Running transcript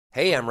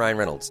Hey, I'm Ryan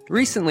Reynolds.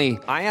 Recently,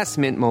 I asked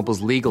Mint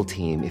Mobile's legal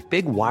team if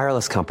big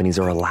wireless companies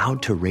are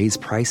allowed to raise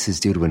prices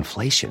due to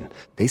inflation.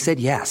 They said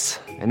yes.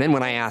 And then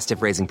when I asked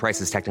if raising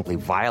prices technically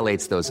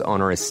violates those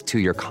onerous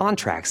two-year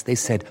contracts, they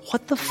said,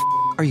 "What the f***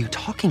 are you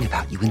talking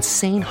about, you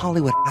insane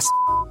Hollywood ass?"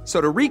 So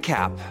to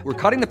recap, we're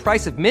cutting the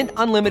price of Mint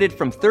Unlimited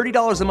from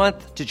 $30 a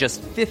month to just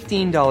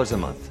 $15 a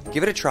month.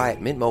 Give it a try at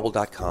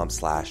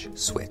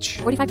mintmobile.com/switch.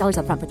 $45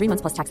 up front for 3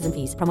 months plus taxes and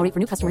fees. Promo rate for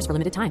new customers for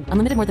limited time.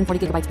 Unlimited more than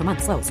 40 gigabytes per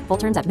month. Slows full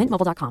terms at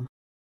mintmobile.com.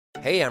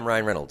 Hey, I'm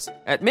Ryan Reynolds.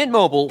 At Mint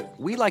Mobile,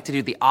 we like to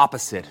do the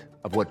opposite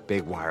of what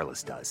Big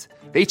Wireless does.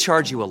 They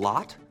charge you a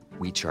lot,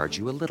 we charge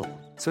you a little.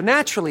 So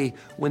naturally,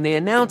 when they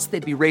announced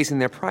they'd be raising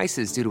their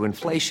prices due to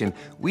inflation,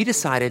 we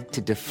decided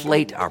to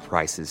deflate our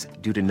prices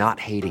due to not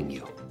hating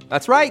you.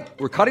 That's right.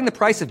 We're cutting the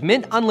price of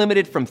Mint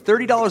Unlimited from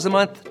 $30 a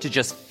month to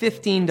just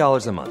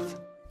 $15 a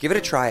month. Give it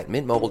a try at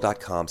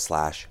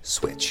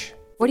mintmobile.com/switch.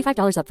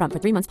 $45 up front for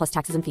 3 months plus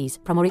taxes and fees.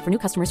 Promo rate for new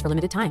customers for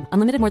limited time.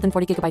 Unlimited more than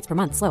 40 gigabytes per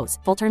month. Slows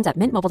full terms at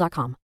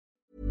mintmobile.com.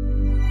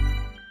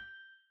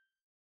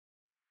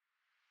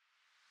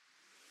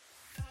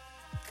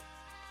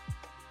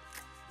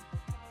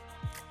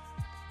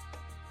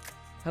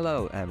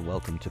 Hello and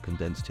welcome to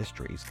Condensed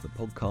Histories, the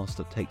podcast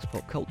that takes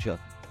pop culture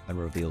and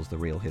reveals the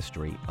real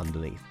history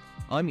underneath.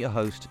 I'm your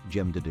host,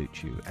 Jem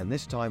Deduccio, and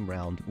this time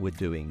round we're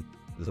doing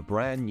the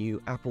brand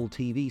new Apple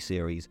TV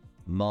series,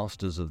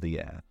 Masters of the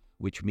Air,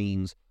 which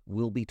means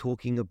we'll be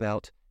talking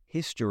about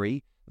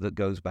history that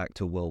goes back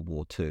to World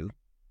War II.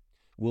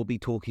 We'll be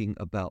talking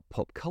about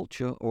pop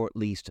culture, or at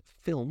least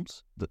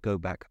films that go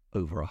back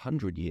over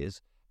 100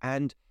 years,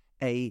 and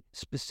a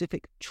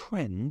specific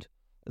trend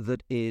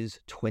that is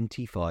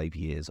 25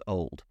 years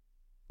old.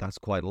 That's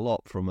quite a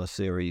lot from a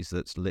series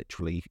that's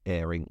literally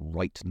airing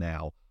right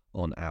now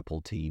on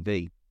Apple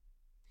TV.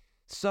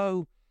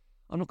 So,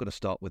 I'm not going to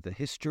start with the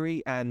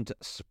history, and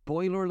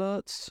spoiler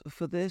alerts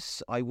for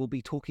this, I will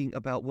be talking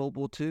about World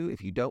War II.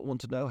 If you don't want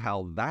to know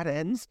how that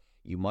ends,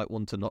 you might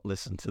want to not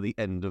listen to the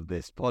end of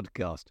this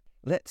podcast.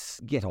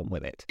 Let's get on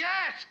with it.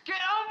 Yes, get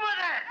on with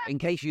it! In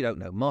case you don't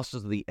know,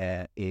 Masters of the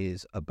Air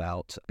is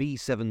about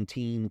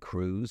B-17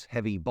 crews,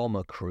 heavy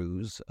bomber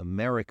crews,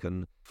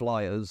 American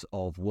flyers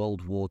of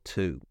World War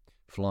II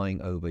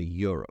flying over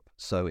Europe.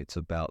 So it's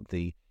about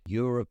the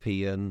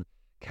European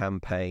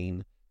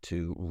campaign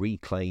to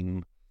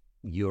reclaim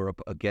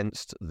Europe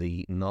against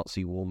the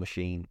Nazi war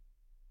machine.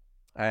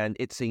 And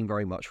it's seen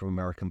very much from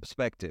American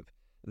perspective.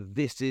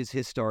 This is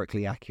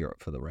historically accurate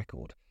for the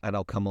record, and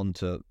I'll come on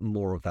to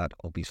more of that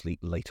obviously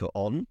later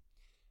on.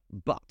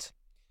 But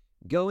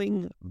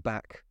going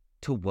back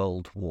to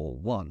World War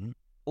I,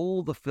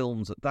 all the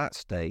films at that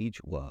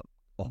stage were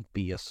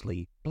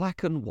obviously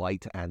black and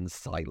white and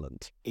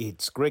silent.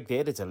 It's Greg the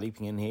editor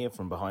leaping in here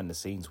from behind the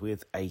scenes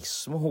with a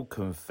small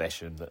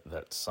confession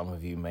that some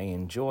of you may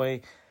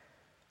enjoy.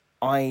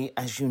 I,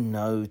 as you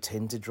know,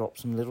 tend to drop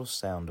some little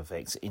sound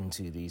effects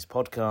into these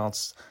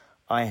podcasts.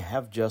 I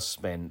have just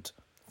spent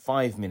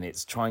 5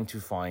 minutes trying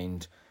to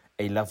find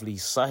a lovely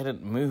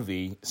silent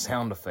movie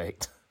sound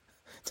effect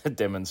to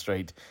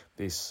demonstrate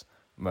this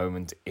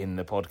moment in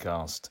the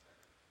podcast.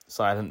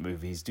 Silent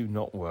movies do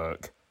not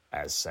work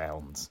as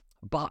sounds.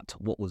 But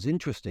what was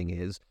interesting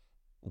is,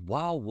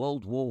 while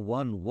World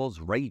War I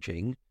was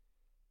raging,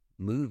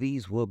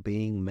 movies were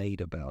being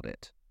made about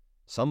it.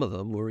 Some of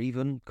them were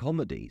even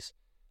comedies.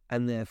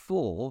 And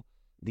therefore,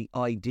 the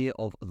idea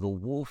of the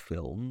war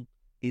film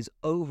is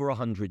over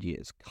 100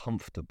 years,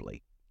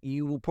 comfortably.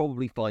 You will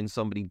probably find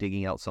somebody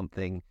digging out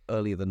something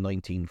earlier than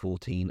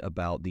 1914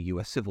 about the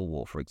US Civil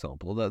War, for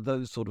example.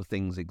 Those sort of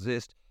things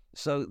exist.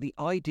 So the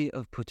idea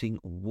of putting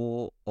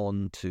war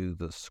onto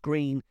the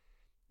screen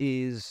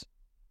is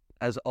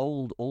as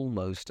old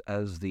almost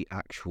as the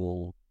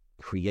actual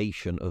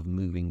creation of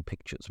moving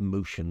pictures,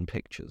 motion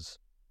pictures.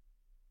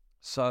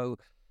 So,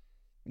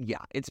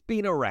 yeah, it's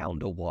been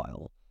around a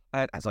while.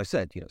 And as I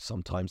said,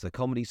 sometimes they're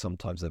comedies,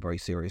 sometimes they're very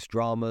serious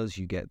dramas.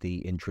 You get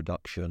the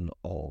introduction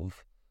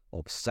of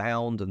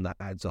sound, and that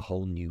adds a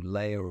whole new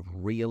layer of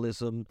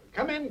realism.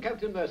 Come in,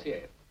 Captain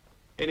Mercier.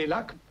 Any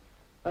luck?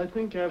 I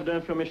think I have the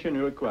information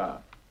you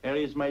require. Here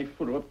is my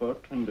full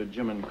report on the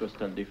German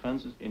coastal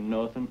defenses in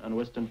northern and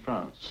western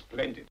France.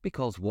 Splendid.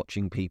 Because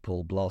watching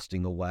people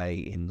blasting away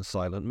in the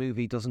silent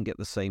movie doesn't get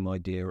the same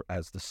idea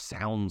as the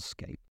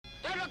soundscape.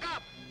 Don't look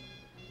up!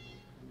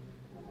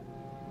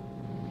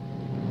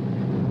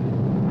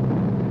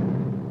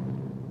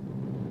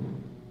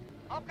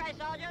 Okay,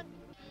 Sergeant.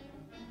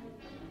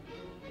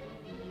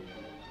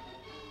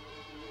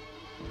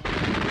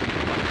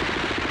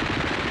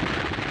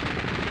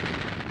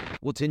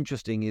 What's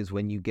interesting is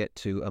when you get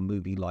to a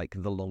movie like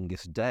The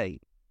Longest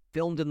Day,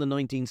 filmed in the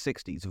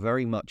 1960s,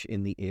 very much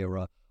in the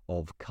era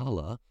of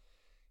colour.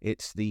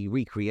 It's the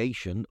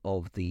recreation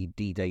of the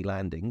D-Day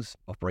landings,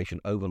 Operation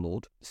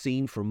Overlord,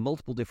 seen from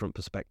multiple different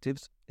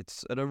perspectives.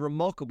 It's a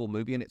remarkable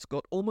movie, and it's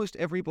got almost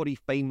everybody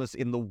famous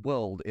in the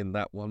world in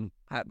that one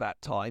at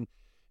that time.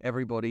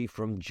 Everybody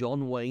from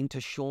John Wayne to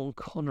Sean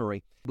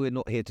Connery. We're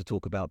not here to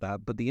talk about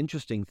that, but the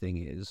interesting thing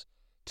is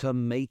to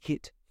make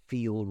it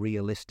feel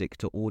realistic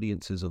to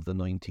audiences of the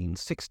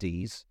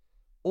 1960s,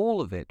 all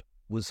of it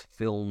was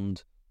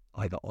filmed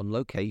either on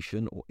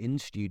location or in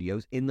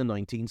studios in the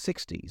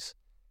 1960s.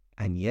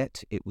 And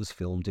yet it was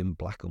filmed in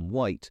black and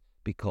white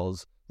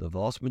because the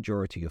vast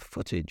majority of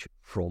footage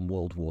from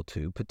World War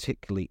II,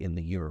 particularly in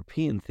the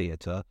European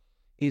theatre,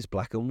 is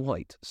black and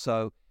white.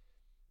 So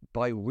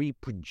by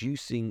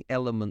reproducing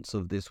elements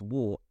of this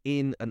war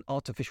in an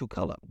artificial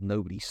colour,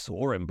 nobody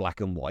saw in black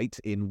and white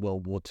in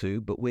World War II,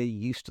 but we're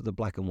used to the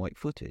black and white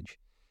footage.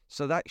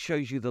 So that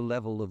shows you the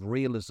level of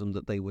realism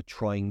that they were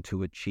trying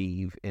to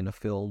achieve in a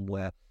film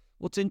where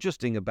what's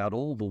interesting about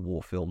all the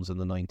war films in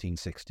the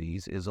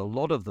 1960s is a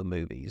lot of the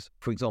movies,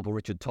 for example,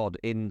 Richard Todd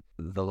in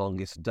The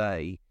Longest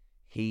Day,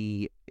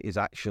 he is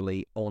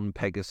actually on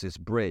Pegasus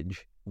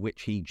Bridge,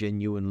 which he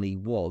genuinely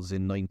was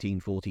in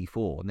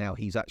 1944. Now,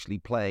 he's actually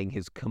playing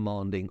his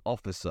commanding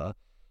officer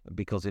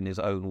because, in his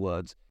own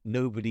words,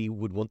 nobody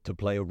would want to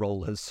play a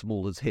role as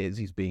small as his.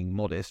 He's being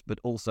modest, but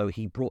also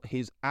he brought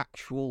his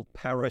actual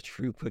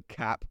paratrooper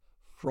cap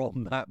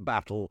from that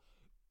battle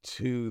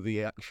to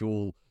the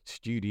actual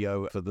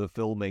studio for the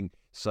filming.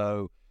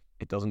 So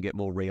it doesn't get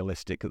more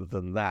realistic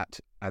than that.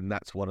 And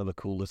that's one of the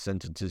coolest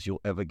sentences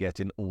you'll ever get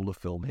in all of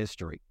film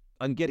history.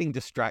 I'm getting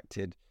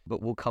distracted,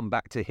 but we'll come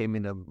back to him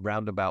in a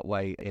roundabout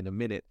way in a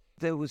minute.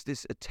 There was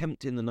this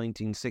attempt in the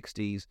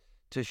 1960s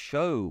to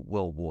show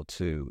World War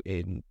II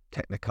in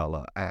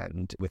Technicolor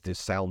and with his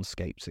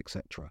soundscapes,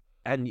 etc.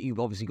 And you've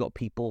obviously got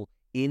people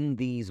in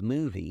these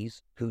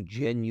movies who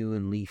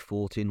genuinely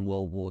fought in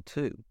World War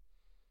II. The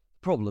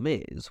problem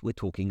is, we're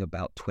talking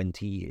about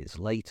 20 years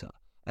later,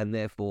 and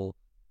therefore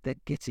they're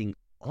getting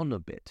on a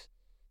bit.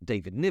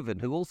 David Niven,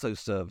 who also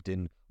served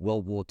in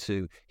World War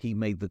II, he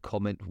made the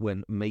comment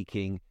when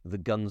making The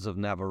Guns of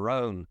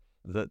Navarone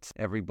that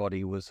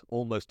everybody was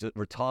almost at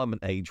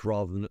retirement age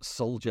rather than at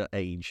soldier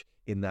age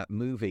in that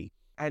movie.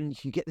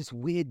 And you get this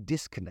weird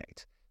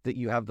disconnect that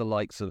you have the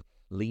likes of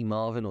Lee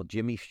Marvin or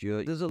Jimmy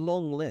Stewart. There's a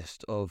long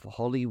list of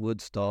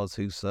Hollywood stars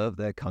who served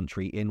their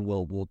country in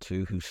World War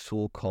II, who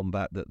saw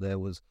combat, that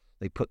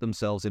they put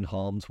themselves in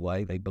harm's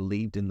way, they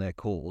believed in their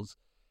cause,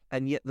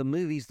 and yet the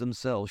movies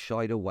themselves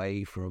shied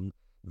away from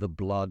the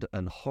blood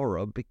and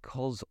horror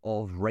because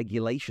of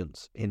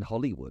regulations in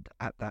Hollywood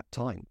at that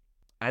time.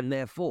 And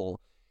therefore,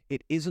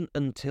 it isn't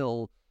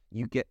until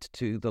you get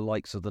to the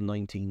likes of the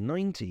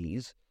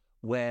 1990s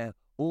where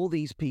all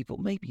these people,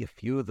 maybe a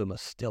few of them are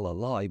still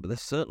alive, but they're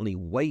certainly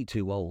way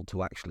too old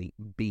to actually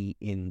be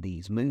in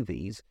these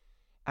movies.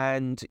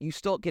 And you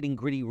start getting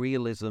gritty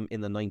realism in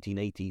the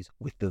 1980s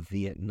with the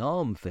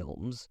Vietnam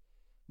films.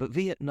 But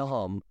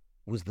Vietnam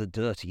was the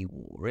dirty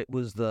war. It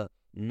was the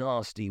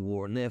nasty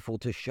war, and therefore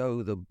to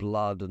show the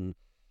blood and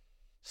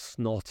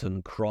snot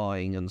and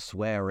crying and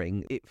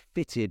swearing, it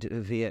fitted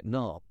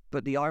Vietnam.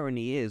 But the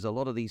irony is, a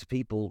lot of these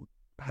people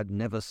had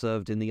never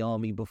served in the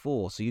army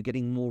before, so you're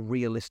getting more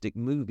realistic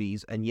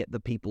movies, and yet the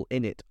people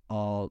in it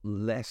are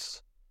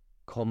less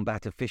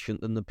combat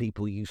efficient than the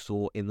people you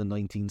saw in the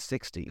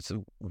 1960s. It's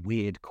a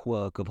weird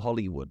quirk of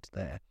Hollywood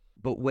there.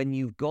 But when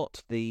you've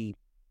got the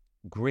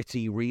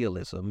gritty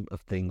realism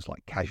of things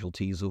like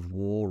Casualties of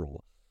War or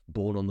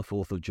Born on the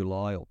 4th of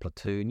July or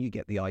Platoon, you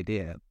get the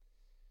idea.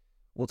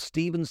 What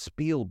Steven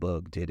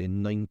Spielberg did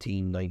in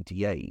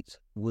 1998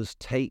 was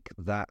take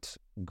that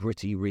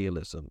gritty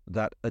realism,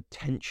 that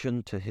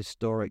attention to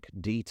historic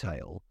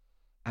detail,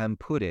 and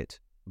put it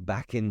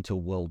back into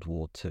World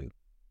War II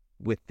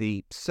with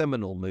the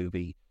seminal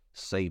movie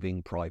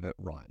Saving Private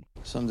Ryan.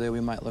 Someday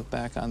we might look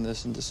back on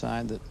this and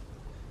decide that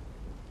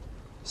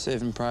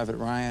Saving Private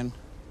Ryan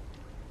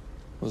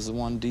was the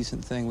one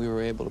decent thing we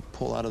were able to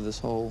pull out of this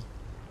whole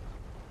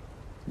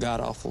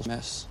god-awful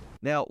mess.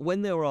 Now,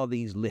 when there are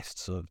these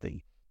lists of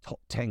the top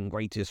 10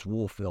 greatest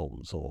war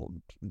films or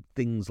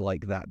things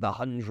like that, the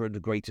 100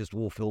 greatest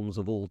war films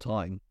of all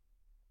time,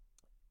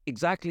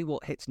 exactly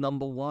what hits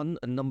number one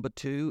and number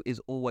two is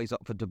always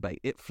up for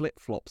debate. It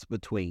flip-flops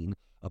between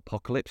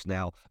Apocalypse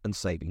Now and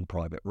Saving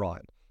Private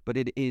Ryan. But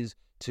it is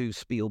to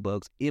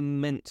Spielberg's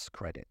immense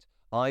credit.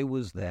 I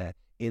was there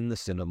in the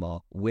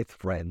cinema with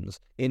friends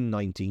in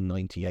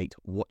 1998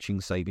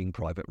 watching Saving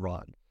Private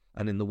Ryan.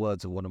 And in the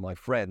words of one of my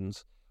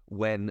friends,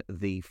 when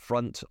the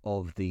front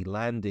of the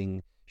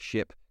landing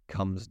ship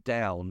comes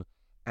down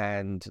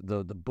and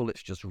the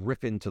bullets just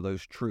rip into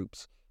those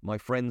troops, my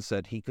friend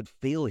said he could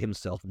feel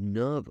himself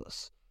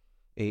nervous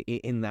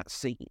in that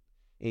scene.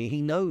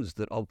 He knows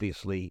that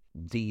obviously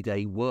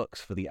D-Day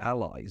works for the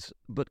Allies,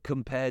 but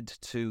compared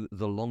to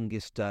The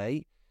Longest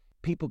Day,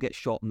 people get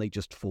shot and they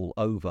just fall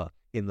over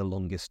in The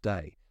Longest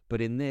Day.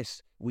 But in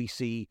this, we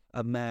see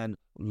a man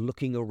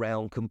looking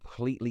around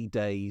completely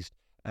dazed,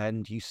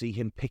 and you see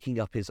him picking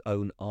up his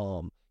own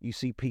arm. You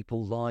see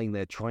people lying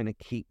there trying to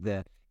keep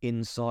their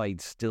inside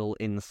still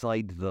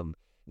inside them.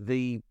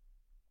 The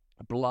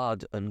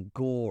blood and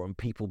gore and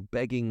people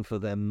begging for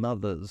their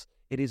mothers.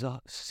 It is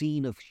a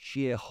scene of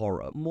sheer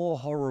horror, more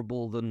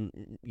horrible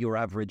than your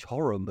average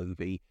horror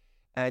movie.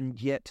 And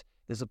yet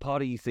there's a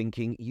part of you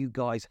thinking, you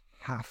guys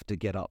have to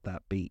get up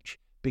that beach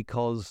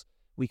because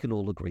we can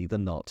all agree the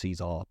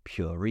Nazis are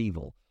pure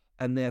evil.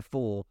 And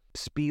therefore,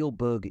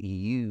 Spielberg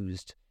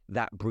used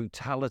that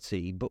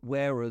brutality, but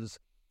whereas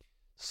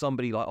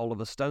somebody like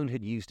Oliver Stone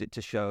had used it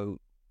to show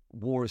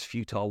war is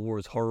futile, war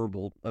is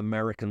horrible,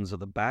 Americans are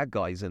the bad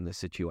guys in this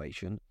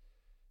situation,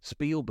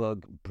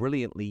 Spielberg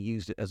brilliantly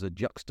used it as a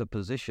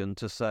juxtaposition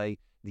to say,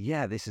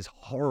 yeah, this is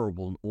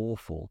horrible and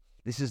awful.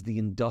 This is the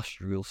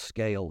industrial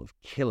scale of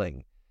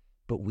killing,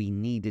 but we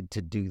needed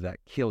to do that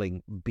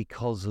killing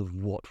because of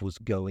what was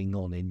going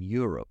on in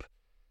Europe.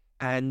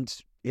 And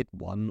it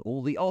won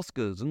all the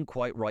Oscars, and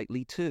quite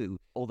rightly too.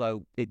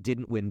 Although it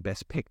didn't win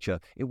Best Picture,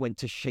 it went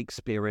to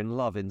Shakespeare in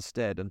Love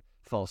instead. And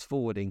fast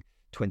forwarding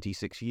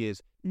 26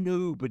 years,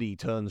 nobody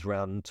turns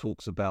around and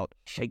talks about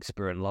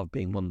Shakespeare in Love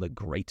being one of the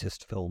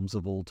greatest films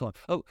of all time.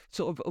 Oh,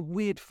 sort of a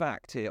weird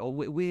fact here, or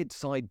weird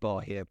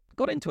sidebar here.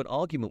 Got into an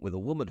argument with a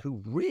woman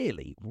who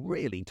really,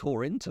 really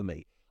tore into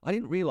me. I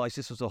didn't realize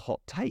this was a hot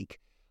take.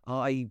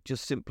 I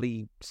just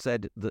simply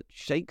said that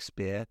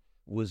Shakespeare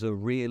was a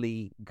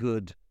really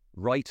good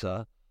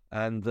writer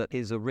and that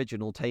his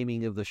original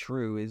Taming of the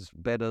Shrew is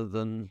better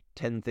than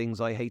 10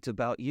 Things I Hate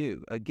About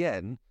You.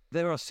 Again,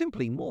 there are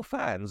simply more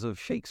fans of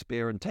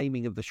Shakespeare and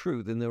Taming of the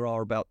Shrew than there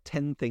are about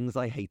 10 Things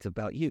I Hate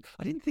About You.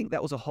 I didn't think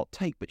that was a hot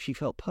take, but she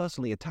felt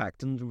personally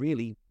attacked and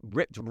really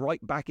ripped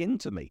right back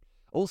into me.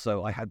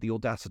 Also, I had the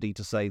audacity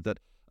to say that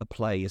a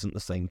play isn't the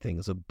same thing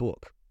as a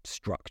book,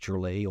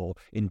 structurally, or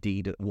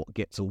indeed what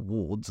gets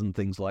awards and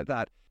things like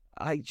that.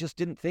 I just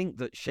didn't think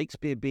that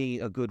Shakespeare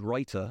being a good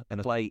writer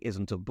and a play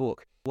isn't a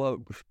book were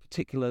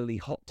particularly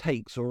hot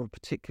takes or a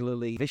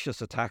particularly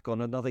vicious attack on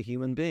another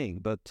human being.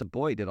 But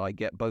boy, did I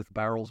get both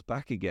barrels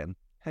back again.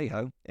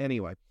 Hey-ho.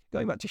 Anyway,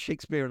 going back to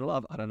Shakespeare in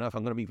Love, I don't know if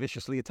I'm going to be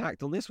viciously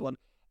attacked on this one.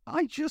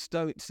 I just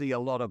don't see a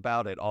lot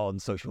about it on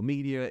social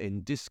media,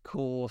 in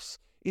discourse,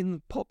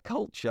 in pop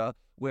culture,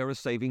 whereas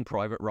Saving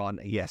Private Ryan,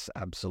 yes,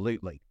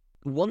 absolutely.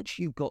 Once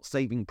you've got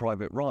Saving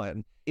Private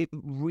Ryan, it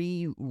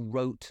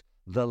rewrote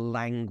the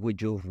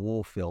language of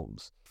war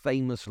films.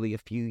 Famously, a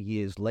few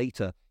years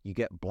later, you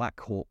get Black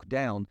Hawk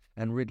Down,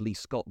 and Ridley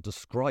Scott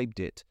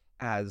described it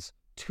as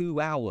 2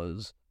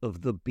 hours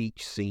of the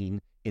beach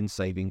scene in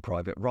Saving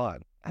Private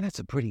Ryan. And that's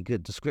a pretty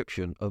good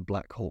description of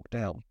Black Hawk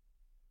Down.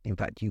 In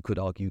fact, you could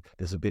argue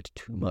there's a bit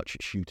too much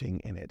shooting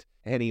in it.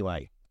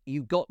 Anyway,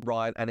 you got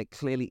Ryan, and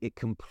it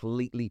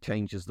completely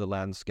changes the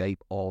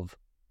landscape of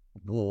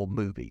war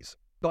movies.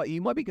 But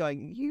you might be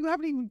going, you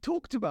haven't even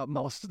talked about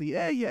Master of the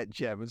Air yet,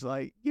 Jem. It's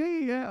like,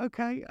 yeah,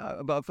 okay.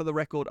 But for the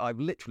record, I've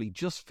literally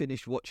just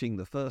finished watching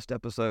the first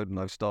episode and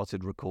I've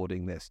started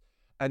recording this.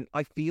 And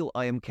I feel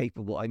I am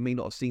capable. I may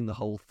not have seen the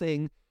whole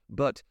thing,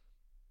 but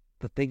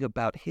the thing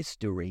about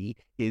history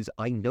is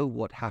I know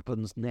what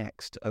happens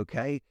next,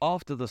 okay?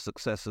 After the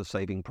success of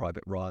Saving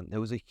Private Ryan, there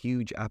was a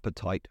huge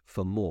appetite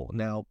for more.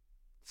 Now,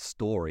 the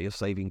story of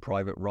Saving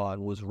Private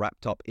Ryan was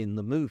wrapped up in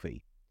the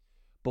movie.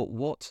 But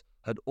what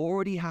had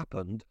already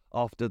happened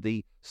after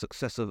the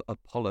success of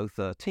Apollo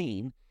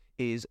 13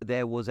 is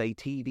there was a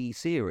TV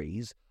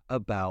series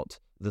about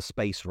the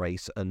space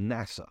race and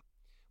NASA,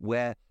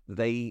 where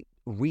they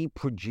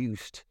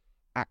reproduced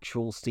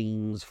actual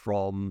scenes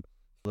from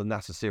the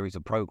NASA series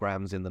of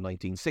programs in the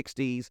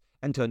 1960s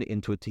and turned it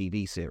into a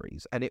TV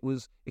series. And it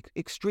was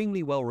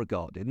extremely well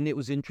regarded, and it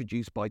was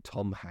introduced by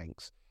Tom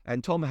Hanks.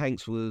 And Tom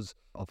Hanks was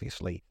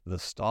obviously the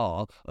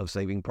star of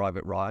Saving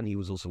Private Ryan. He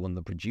was also one of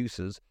the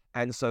producers.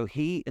 And so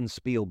he and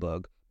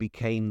Spielberg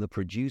became the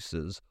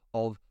producers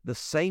of the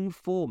same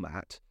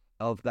format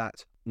of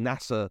that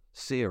NASA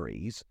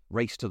series,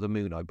 Race to the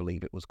Moon, I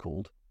believe it was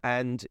called.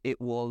 And it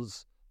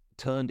was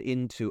turned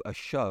into a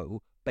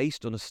show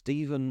based on a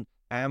Stephen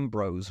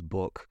Ambrose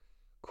book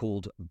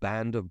called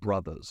Band of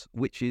Brothers,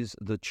 which is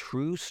the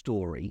true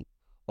story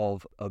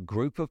of a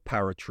group of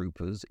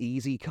paratroopers,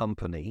 Easy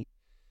Company,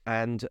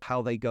 and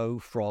how they go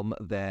from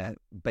their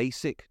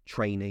basic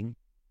training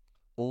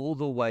all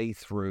the way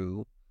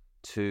through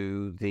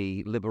to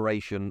the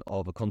liberation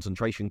of a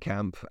concentration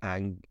camp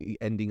and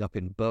ending up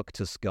in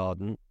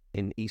Berchtesgaden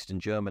in Eastern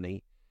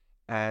Germany.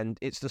 And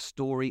it's the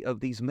story of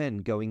these men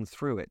going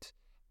through it.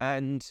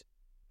 And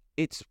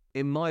it's,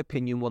 in my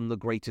opinion, one of the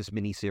greatest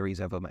miniseries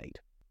ever made.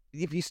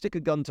 If you stick a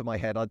gun to my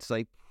head, I'd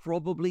say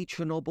probably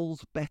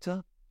Chernobyl's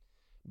better,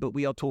 but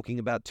we are talking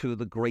about two of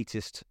the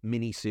greatest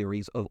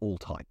miniseries of all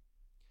time.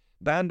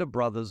 Band of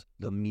Brothers,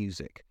 the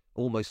music,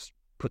 almost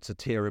puts a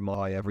tear in my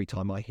eye every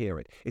time I hear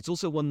it. It's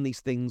also one of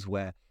these things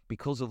where,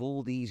 because of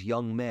all these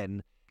young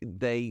men,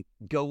 they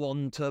go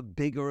on to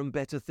bigger and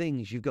better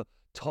things. You've got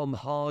Tom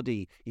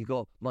Hardy, you've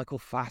got Michael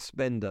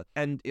Fassbender,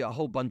 and a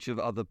whole bunch of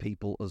other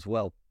people as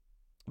well.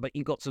 But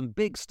you've got some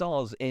big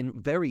stars in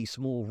very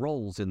small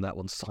roles in that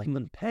one.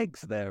 Simon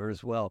Pegg's there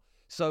as well.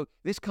 So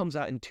this comes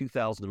out in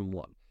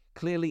 2001.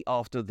 Clearly,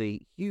 after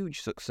the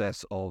huge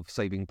success of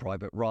Saving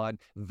Private Ryan,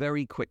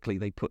 very quickly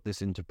they put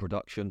this into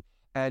production,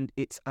 and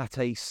it's at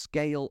a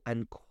scale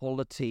and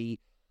quality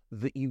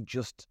that you've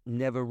just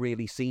never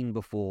really seen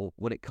before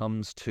when it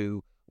comes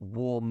to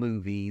war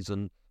movies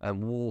and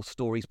war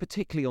stories,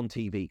 particularly on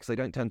TV, because they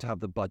don't tend to have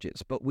the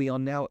budgets. But we are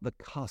now at the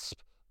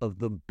cusp of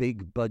the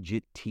big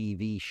budget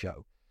TV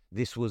show.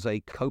 This was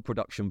a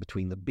co-production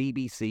between the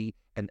BBC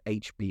and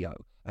HBO,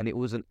 and it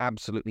was an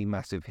absolutely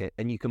massive hit,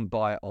 and you can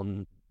buy it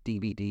on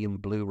DVD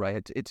and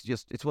Blu-ray.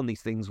 It's one of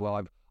these things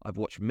where I've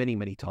watched many,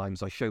 many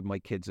times. I showed my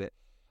kids it,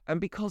 and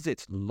because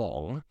it's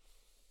long,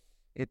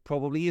 it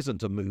probably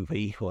isn't a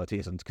movie. Well, it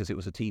isn't because it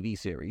was a TV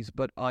series,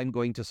 but I'm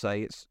going to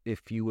say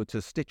if you were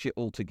to stitch it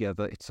all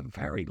together, it's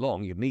very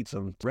long. You'd need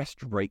some rest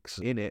breaks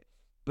in it,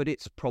 but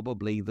it's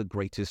probably the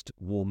greatest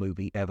war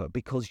movie ever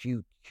because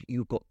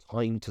you've got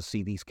time to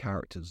see these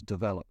characters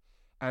develop.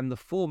 And the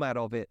format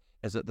of it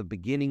is at the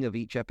beginning of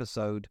each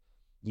episode,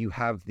 you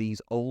have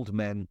these old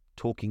men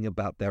talking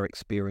about their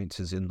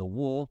experiences in the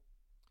war,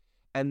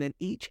 and then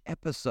each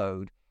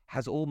episode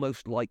has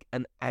almost like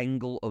an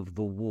angle of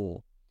the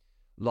war.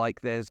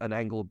 Like there's an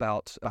angle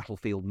about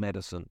battlefield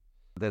medicine.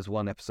 There's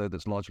one episode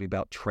that's largely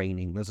about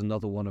training. There's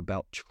another one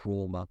about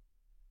trauma,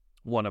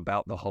 one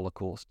about the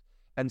Holocaust.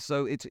 And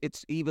so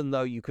it's even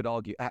though you could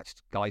argue,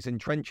 guys in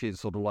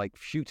trenches sort of like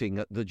shooting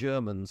at the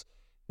Germans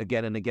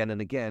again and again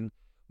and again,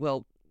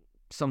 well,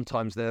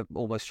 sometimes they're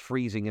almost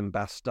freezing in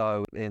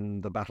Bastogne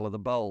in the Battle of the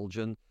Bulge.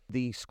 And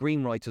the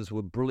screenwriters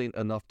were brilliant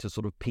enough to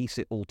sort of piece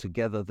it all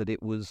together that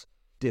it was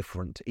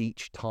different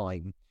each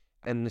time.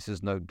 And this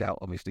is no doubt,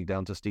 obviously,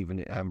 down to Stephen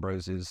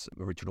Ambrose's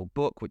original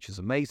book, which is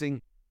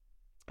amazing.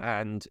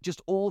 And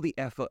just all the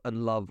effort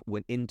and love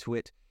went into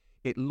it.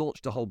 It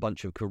launched a whole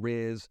bunch of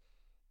careers.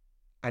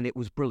 And it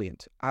was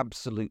brilliant,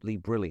 absolutely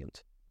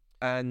brilliant.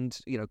 And,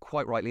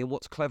 quite rightly, and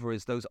what's clever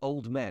is those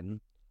old men,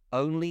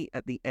 only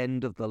at the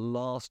end of the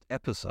last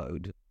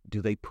episode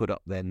do they put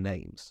up their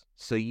names.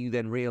 So you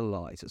then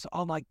realize,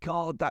 oh my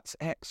God, that's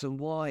X and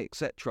Y,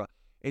 etc.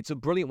 It's a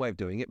brilliant way of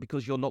doing it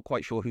because you're not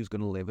quite sure who's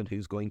going to live and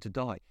who's going to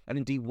die. And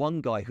indeed, one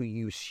guy who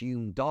you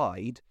assume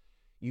died,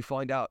 you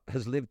find out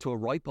has lived to a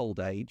ripe old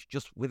age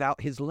just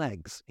without his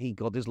legs. He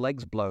got his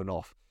legs blown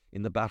off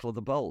in the Battle of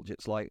the Bulge.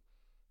 It's like,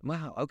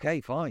 wow,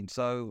 okay, fine.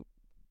 So,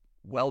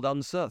 well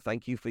done, sir.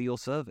 Thank you for your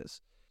service.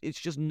 It's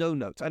just no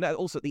notes. And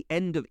also at the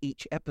end of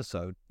each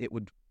episode, it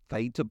would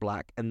fade to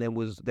black. And there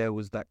was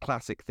that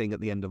classic thing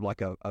at the end of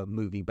like a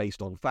movie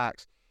based on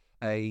facts,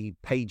 a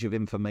page of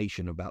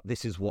information about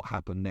this is what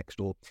happened next,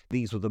 or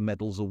these were the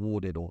medals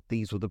awarded, or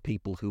these were the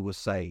people who were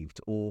saved,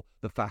 or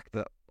the fact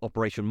that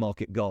Operation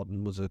Market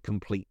Garden was a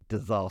complete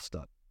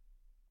disaster.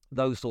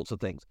 Those sorts of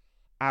things.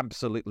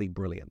 Absolutely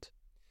brilliant.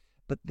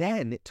 But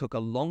then it took a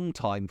long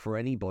time for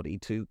anybody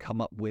to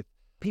come up with,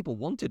 people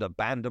wanted a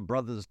Band of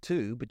Brothers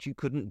too, but you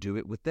couldn't do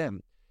it with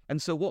them.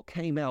 And so what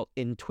came out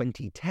in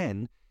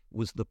 2010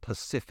 was The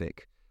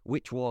Pacific,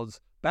 which was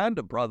Band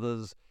of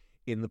Brothers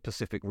in the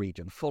Pacific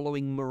region,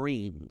 following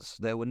Marines.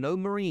 There were no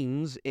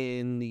Marines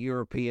in the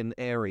European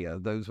area.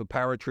 Those were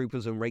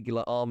paratroopers and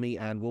regular army,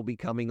 and we'll be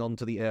coming on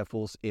to the Air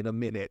Force in a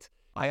minute.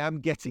 I am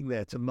getting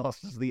there to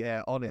Masters of the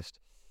Air, honest.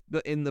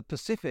 But in the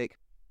Pacific,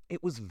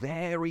 it was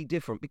very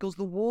different because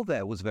the war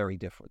there was very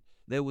different.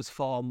 There was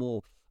far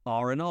more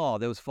R&R.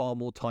 There was far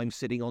more time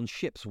sitting on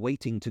ships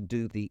waiting to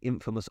do the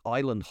infamous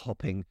island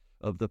hopping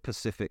of the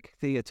Pacific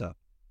theater.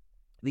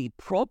 The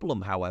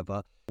problem,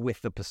 however,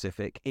 with the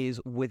Pacific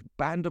is with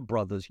Band of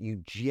Brothers,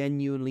 you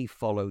genuinely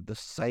followed the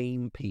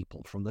same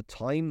people from the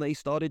time they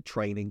started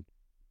training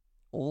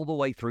all the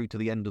way through to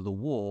the end of the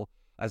war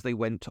as they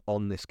went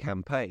on this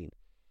campaign.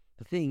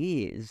 The thing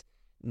is,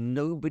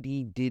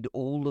 nobody did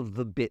all of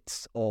the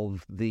bits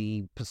of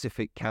the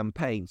Pacific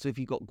campaign. So if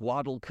you've got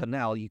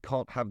Guadalcanal, you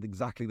can't have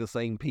exactly the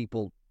same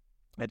people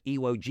at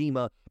Iwo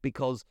Jima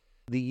because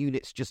the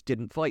units just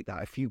didn't fight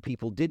that. A few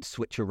people did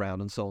switch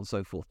around and so on and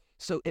so forth.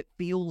 So it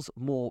feels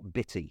more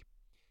bitty.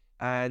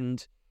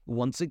 And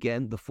once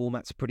again, the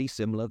format's pretty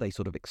similar. They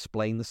sort of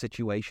explain the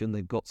situation.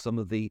 They've got some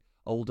of the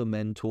older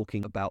men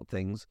talking about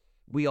things.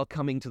 We are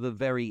coming to the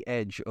very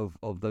edge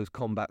of those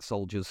combat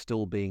soldiers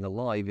still being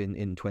alive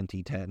in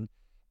 2010.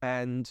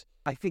 And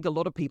I think a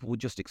lot of people were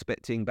just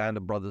expecting Band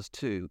of Brothers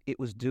 2. It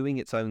was doing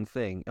its own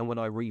thing. And when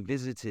I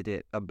revisited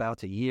it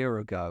about a year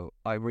ago,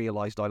 I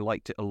realized I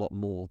liked it a lot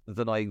more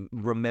than I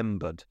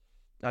remembered.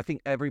 I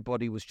think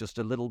everybody was just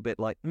a little bit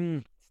like,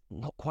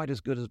 not quite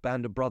as good as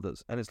Band of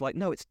Brothers. And it's like,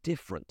 no, it's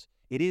different.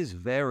 It is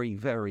very,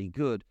 very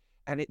good.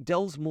 And it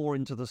delves more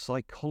into the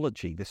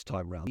psychology this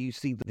time round. You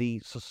see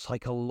the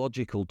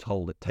psychological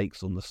toll it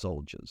takes on the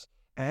soldiers.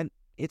 And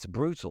it's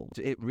brutal.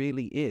 It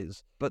really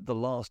is. But the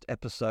last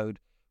episode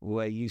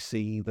where you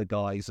see the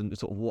guys and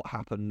sort of what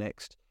happened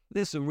next,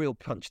 there's some real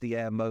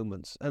punch-the-air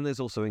moments. And there's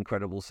also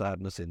incredible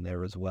sadness in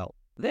there as well.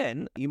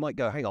 Then you might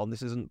go, hang on,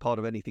 this isn't part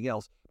of anything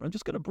else. But I'm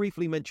just going to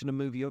briefly mention a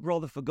movie, a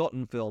rather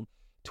forgotten film,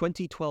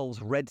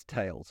 2012's Red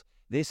Tails.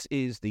 This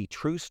is the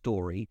true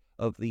story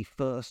of the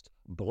first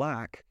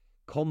black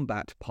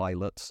combat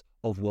pilots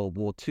of World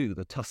War II,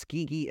 the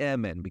Tuskegee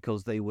Airmen,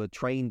 because they were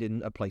trained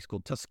in a place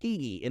called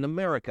Tuskegee in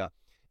America.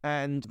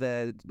 And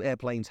their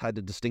airplanes had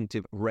a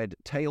distinctive red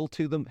tail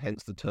to them,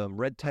 hence the term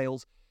Red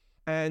Tails.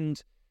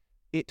 And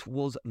it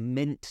was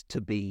meant to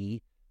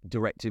be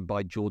directed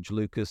by George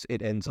Lucas.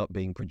 It ends up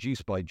being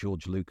produced by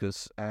George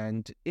Lucas,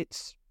 and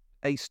it's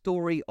a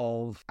story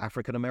of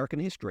African-American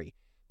history.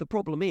 The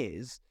problem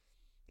is,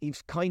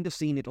 you've kind of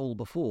seen it all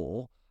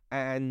before,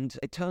 And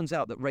it turns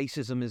out that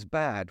racism is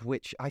bad,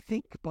 which I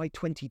think by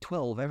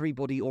 2012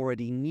 everybody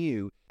already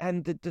knew.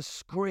 And the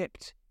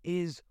script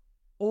is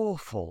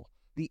awful.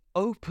 The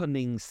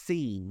opening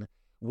scene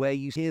where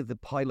you hear the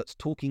pilots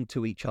talking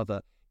to each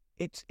other,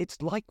 it's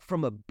like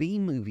from a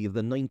B-movie of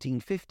the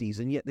 1950s,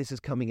 and yet this is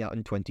coming out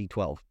in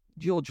 2012.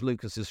 George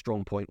Lucas's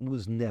strong point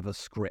was never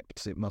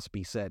scripts, it must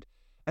be said.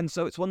 And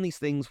so it's one of these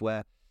things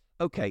where,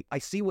 okay, I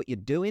see what you're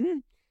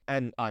doing,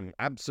 and I'm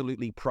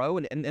absolutely pro,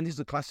 and this is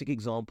a classic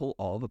example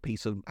of a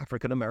piece of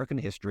African-American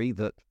history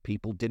that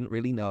people didn't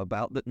really know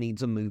about that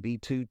needs a movie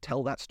to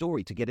tell that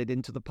story, to get it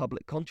into the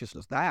public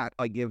consciousness. That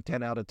I give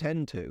 10 out of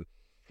 10 to.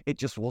 It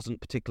just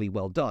wasn't particularly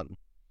well done.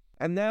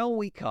 And now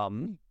we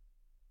come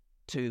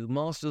to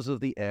Masters of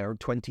the Air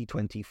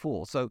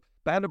 2024. So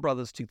Band of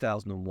Brothers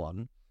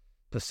 2001,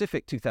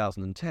 Pacific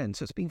 2010.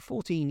 So it's been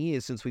 14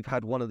 years since we've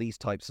had one of these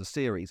types of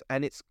series,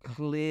 and it's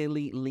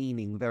clearly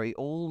leaning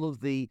all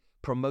of the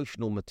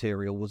promotional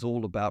material was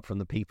all about from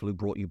the people who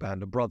brought you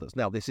Band of Brothers.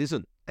 Now, this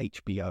isn't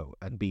HBO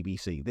and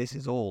BBC. This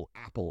is all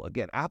Apple.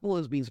 Again, Apple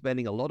has been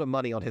spending a lot of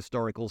money on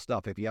historical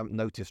stuff. If you haven't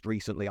noticed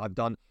recently, I've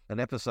done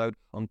an episode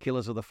on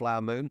Killers of the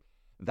Flower Moon.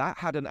 That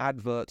had an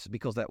advert,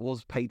 because that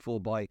was paid for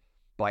by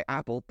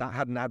Apple. That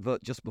had an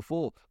advert just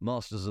before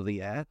Masters of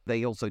the Air.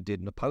 They also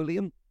did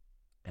Napoleon.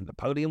 And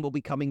Napoleon will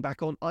be coming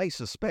back on. I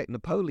suspect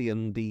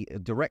Napoleon, the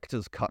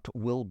director's cut,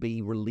 will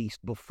be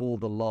released before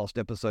the last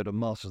episode of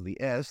Masters of the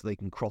Air, so they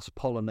can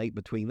cross-pollinate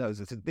between those.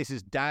 This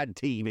is dad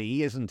TV,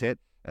 isn't it?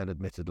 And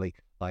admittedly,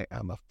 I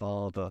am a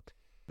father.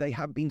 They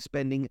have been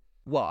spending,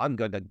 well, I'm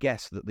going to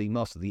guess that the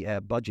Masters of the Air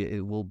budget,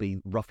 it will be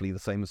roughly the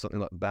same as something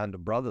like Band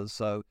of Brothers.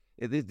 So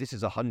this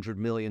is $100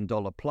 million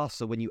plus.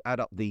 So when you add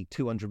up the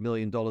 $200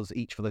 million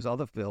each for those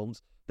other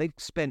films, they've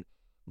spent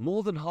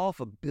more than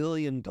 $500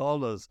 million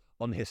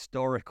on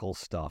historical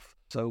stuff.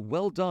 So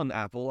well done,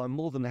 Apple. I'm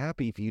more than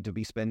happy for you to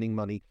be spending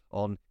money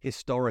on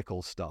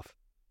historical stuff.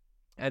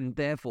 And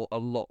therefore, a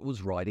lot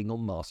was riding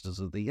on Masters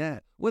of the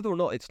Air. Whether or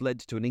not it's led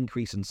to an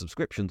increase in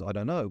subscriptions, I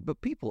don't know.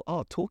 But people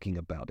are talking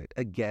about it.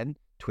 Again,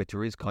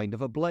 Twitter is kind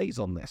of ablaze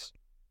on this.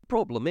 The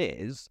problem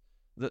is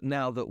that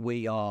now that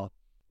we are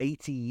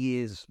 80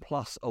 years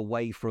plus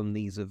away from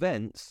these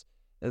events,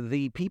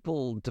 the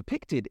people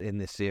depicted in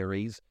this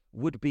series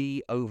would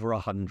be over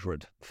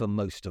 100 for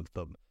most of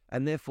them.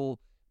 And therefore,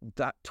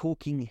 that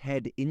talking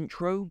head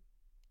intro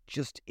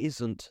just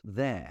isn't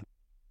there.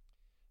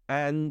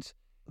 And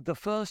the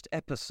first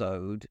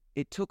episode,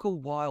 it took a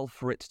while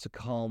for it to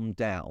calm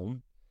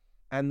down.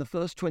 And the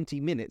first 20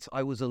 minutes,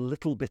 I was a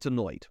little bit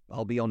annoyed,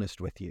 I'll be honest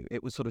with you.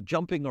 It was sort of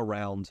jumping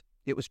around.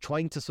 It was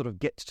trying to sort of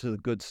get to the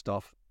good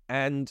stuff.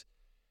 And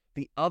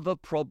the other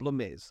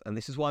problem is, and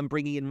this is why I'm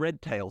bringing in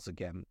Red Tails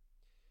again,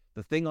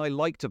 the thing I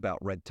liked about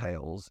Red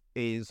Tails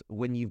is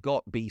when you've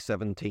got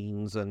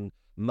B-17s and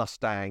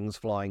Mustangs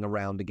flying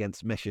around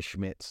against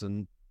Messerschmitts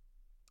and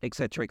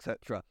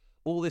etc.,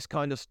 all this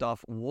kind of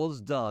stuff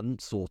was done,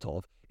 sort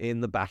of,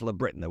 in the Battle of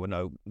Britain. There were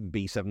no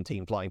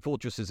B-17 flying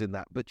fortresses in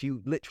that, but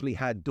you literally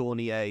had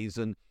Dorniers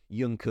and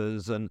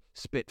Junkers and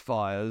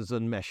Spitfires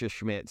and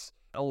Messerschmitts,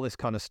 all this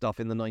kind of stuff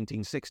in the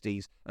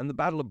 1960s. And the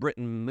Battle of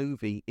Britain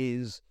movie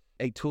is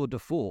a tour de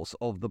force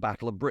of the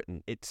Battle of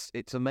Britain. It's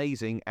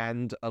amazing,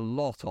 and a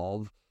lot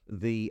of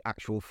the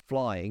actual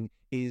flying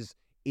is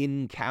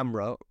in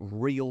camera,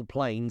 real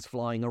planes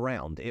flying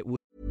around.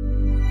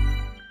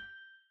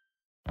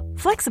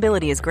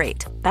 Flexibility is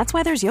great. That's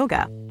why there's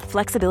yoga.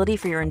 Flexibility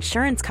for your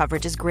insurance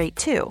coverage is great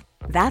too.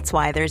 That's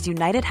why there's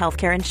United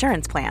Healthcare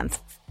Insurance Plans.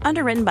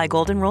 Underwritten by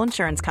Golden Rule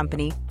Insurance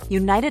Company,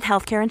 United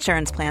Healthcare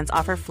Insurance Plans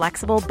offer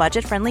flexible,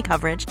 budget-friendly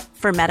coverage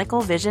for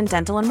medical, vision,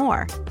 dental, and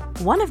more.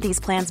 One of these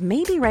plans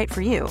may be right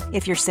for you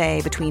if you're,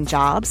 say, between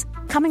jobs,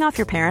 coming off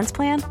your parents'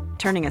 plan,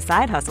 turning a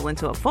side hustle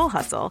into a full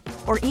hustle,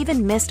 or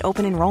even missed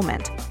open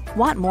enrollment.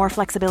 Want more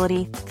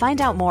flexibility?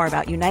 Find out more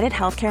about United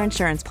Healthcare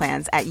Insurance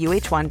Plans at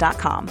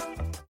uh1.com.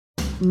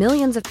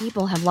 Millions of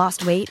people have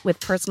lost weight with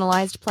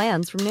personalized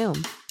plans from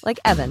Noom. Like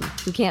Evan,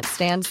 who can't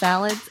stand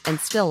salads and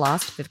still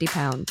lost 50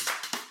 pounds.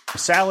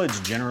 Salads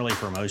generally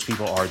for most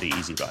people are the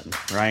easy button,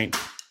 right?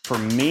 For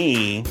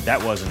me,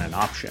 that wasn't an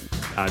option.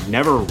 I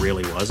never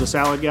really was a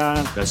salad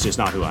guy. That's just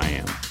not who I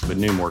am. But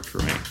Noom worked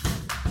for me.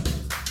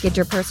 Get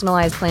your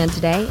personalized plan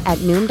today at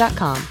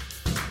Noom.com.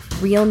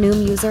 Real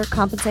Noom user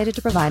compensated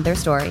to provide their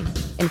story.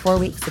 In 4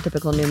 weeks, the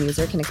typical Noom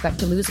user can expect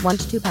to lose 1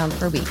 to 2 pounds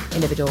per week.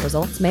 Individual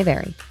results may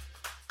vary.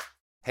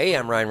 Hey,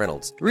 I'm Ryan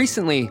Reynolds.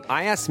 Recently,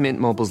 I asked Mint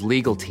Mobile's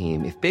legal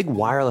team if big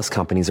wireless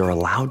companies are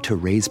allowed to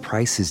raise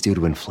prices due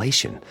to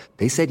inflation.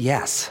 They said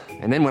yes.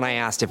 And then when I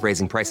asked if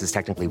raising prices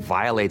technically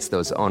violates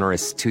those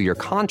onerous 2-year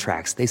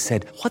contracts, they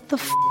said, "What the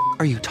f***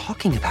 are you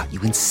talking about,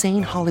 you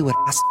insane Hollywood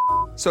ass?"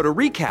 So to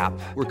recap,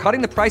 we're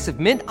cutting the price of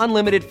Mint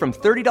Unlimited from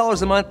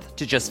 $30 a month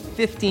to just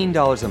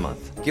 $15 a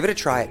month. Give it a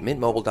try at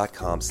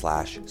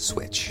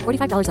mintmobile.com/switch.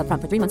 $45 up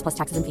front for 3 months plus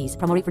taxes and fees.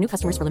 Promo rate for new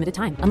customers for limited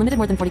time. Unlimited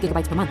more than 40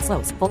 gigabytes per month.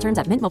 Slows full terms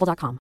at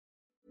mintmobile.com.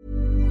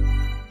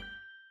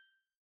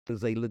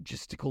 It's a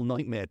logistical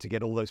nightmare to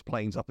get all those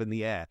planes up in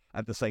the air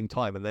at the same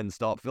time and then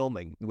start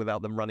filming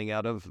without them running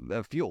out of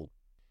fuel.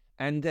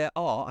 And there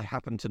are, I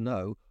happen to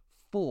know,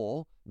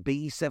 4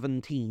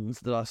 B-17s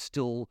that are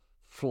still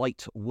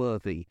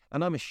flight-worthy.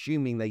 And I'm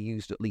assuming they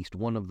used at least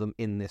one of them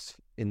in this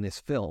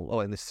film,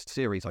 or in this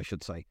series, I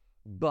should say.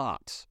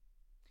 But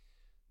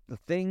the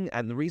thing,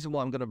 and the reason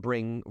why I'm going to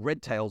bring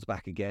Red Tails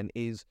back again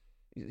is,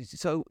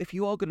 so if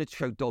you are going to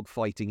show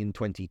dogfighting in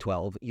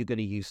 2012, you're going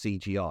to use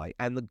CGI.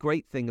 And the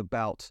great thing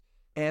about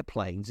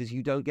airplanes is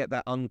you don't get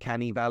that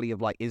uncanny valley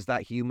of like, is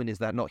that human, is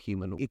that not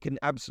human? It can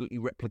absolutely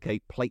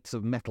replicate plates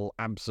of metal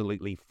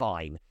absolutely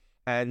fine.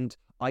 And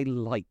I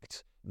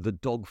liked the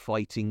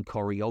dogfighting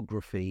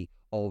choreography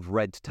of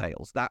Red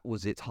Tails. That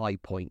was its high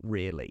point,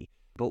 really.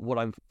 But what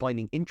I'm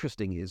finding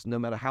interesting is no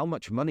matter how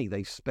much money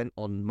they've spent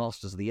on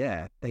Masters of the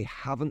Air, they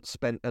haven't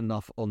spent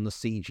enough on the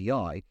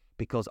CGI,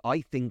 because I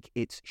think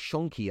it's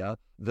shonkier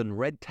than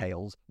Red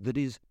Tails that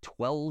is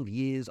 12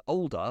 years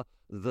older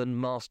than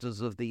Masters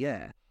of the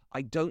Air.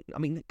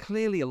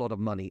 Clearly a lot of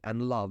money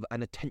and love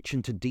and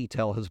attention to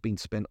detail has been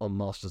spent on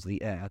Masters of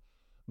the Air,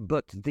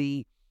 but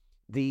the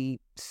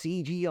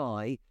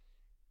CGI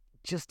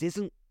just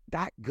isn't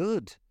that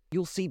good.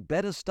 You'll see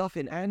better stuff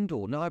in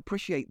Andor. Now, I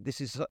appreciate this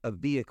is a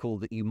vehicle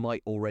that you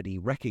might already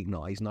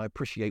recognize, and I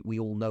appreciate we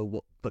all know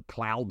what the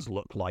clouds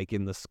look like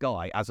in the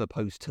sky as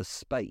opposed to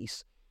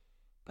space,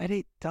 but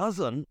it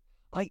doesn't.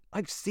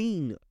 I've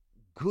seen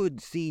good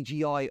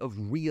CGI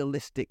of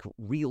realistic,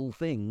 real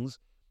things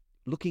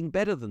looking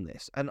better than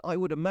this. And I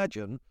would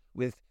imagine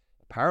with,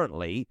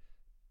 apparently,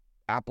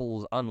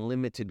 Apple's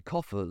unlimited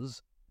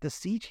coffers, the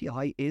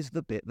CGI is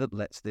the bit that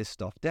lets this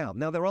stuff down.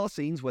 Now, there are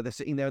scenes where they're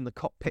sitting there in the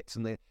cockpits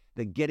and they're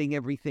getting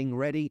everything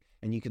ready,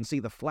 and you can see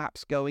the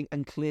flaps going,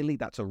 and clearly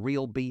that's a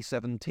real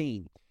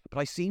B-17. But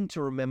I seem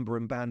to remember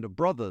in Band of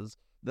Brothers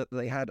that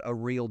they had a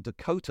real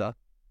Dakota,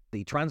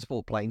 the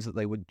transport planes that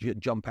they would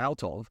jump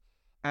out of,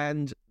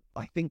 and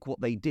I think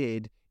what they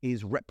did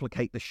is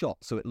replicate the shot.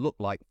 So it looked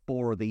like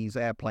 4 of these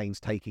airplanes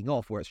taking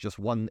off, where it's just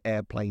one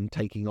airplane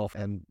taking off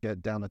and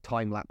down a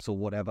time lapse or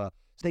whatever.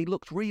 So they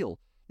looked real.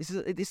 This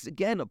is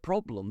again a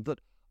problem that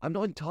I'm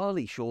not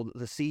entirely sure that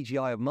the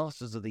CGI of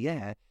Masters of the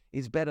Air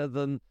is better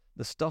than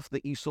the stuff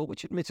that you saw,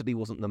 which admittedly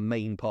wasn't the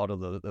main part of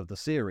the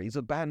series,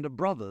 a Band of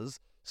Brothers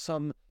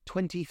some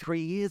 23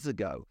 years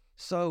ago.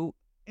 So,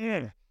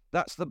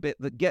 that's the bit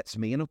that gets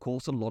me, and of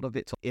course a lot of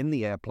it's in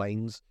the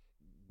airplanes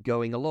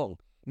going along.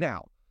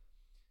 Now,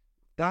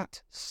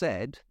 that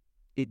said,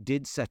 it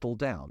did settle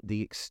down.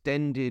 The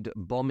extended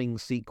bombing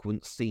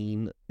sequence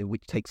scene,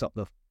 which takes up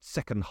the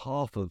second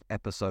half of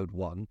episode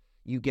 1,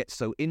 you get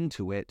so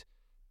into it,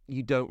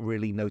 you don't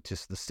really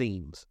notice the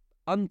seams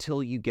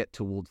until you get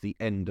towards the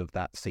end of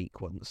that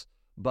sequence.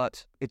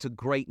 But it's a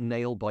great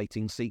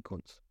nail-biting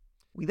sequence.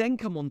 We then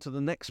come on to the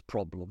next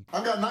problem.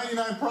 I've got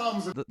 99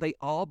 problems. That they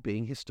are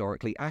being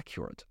historically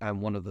accurate.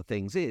 And one of the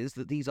things is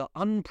that these are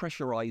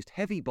unpressurized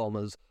heavy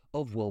bombers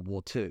of World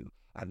War II.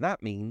 And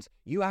that means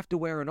you have to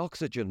wear an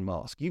oxygen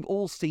mask. You've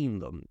all seen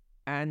them.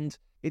 And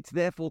it's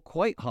therefore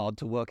quite hard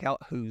to work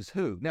out who's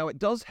who. Now, it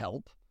does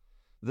help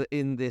that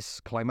in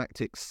this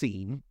climactic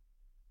scene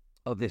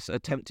of this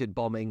attempted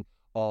bombing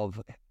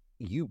of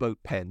U-boat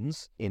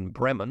pens in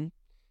Bremen,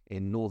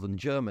 in northern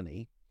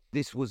Germany,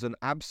 this was an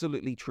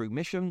absolutely true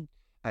mission,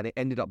 and it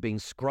ended up being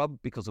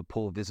scrubbed because of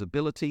poor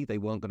visibility. They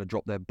weren't going to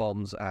drop their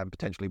bombs and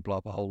potentially blow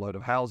up a whole load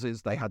of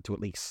houses. They had to at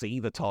least see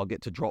the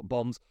target to drop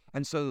bombs.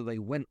 And so they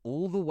went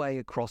all the way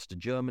across to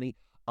Germany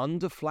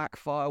under flak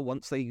fire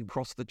once they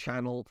crossed the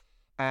channel,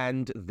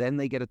 and then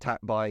they get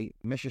attacked by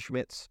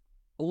Messerschmitts.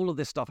 All of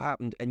this stuff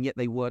happened, and yet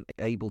they weren't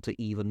able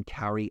to even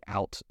carry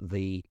out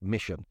the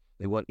mission.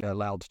 They weren't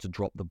allowed to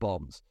drop the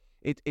bombs.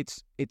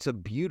 It's a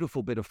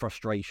beautiful bit of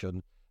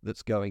frustration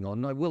that's going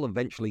on. I will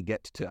eventually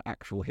get to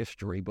actual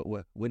history, but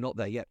we're not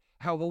there yet.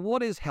 However,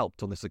 what has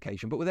helped on this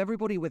occasion, but with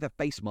everybody with their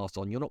face masks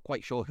on, you're not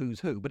quite sure who's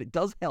who, but it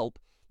does help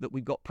that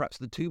we've got perhaps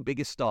the 2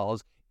 biggest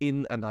stars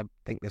in, and I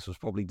think this was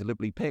probably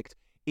deliberately picked,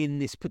 in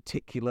this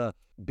particular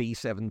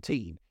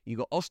B-17. You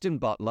got Austin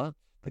Butler,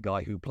 the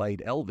guy who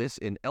played Elvis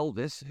in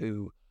Elvis,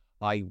 who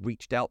I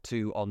reached out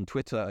to on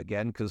Twitter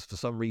again because for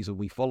some reason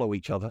we follow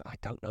each other. I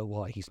don't know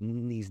why. He's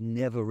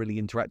never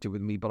really interacted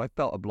with me, but I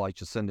felt obliged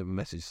to send him a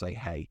message, say,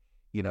 hey,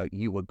 you know,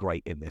 you were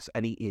great in this.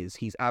 And he is.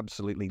 He's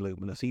absolutely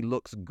luminous. He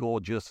looks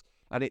gorgeous.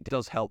 And it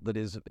does help that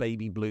his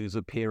baby blues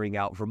are peering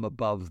out from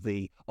above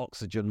the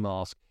oxygen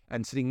mask.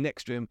 And sitting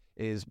next to him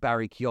is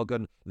Barry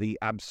Keoghan, the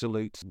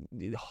absolute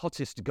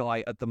hottest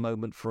guy at the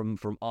moment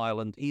from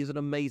Ireland. He's an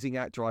amazing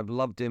actor. I've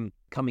loved him.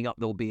 Coming up,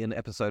 there'll be an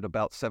episode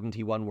about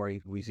 71 where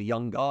he's a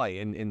young guy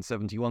in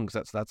 71,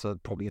 because that's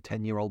probably a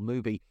 10-year-old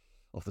movie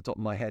off the top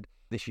of my head.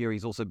 This year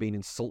he's also been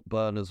in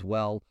Saltburn as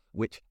well,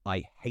 which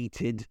I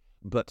hated,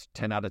 but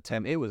 10 out of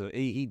 10.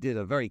 He did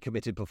a very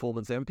committed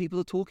performance there, and people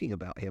are talking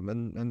about him,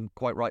 and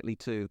quite rightly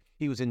too.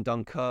 He was in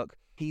Dunkirk.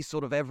 He's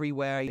sort of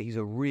everywhere. He's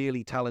a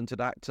really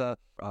talented actor.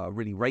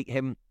 Really rate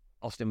him.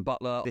 Austin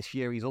Butler, this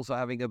year he's also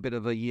having a bit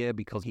of a year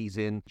because he's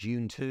in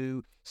Dune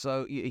 2.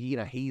 So, you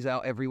know, he's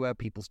out everywhere.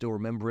 People still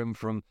remember him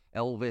from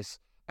Elvis.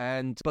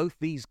 And both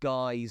these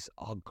guys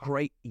are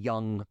great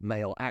young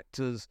male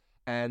actors,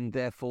 and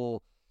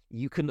therefore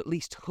you can at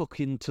least hook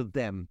into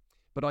them.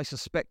 But I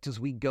suspect as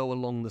we go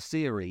along the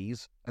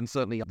series, and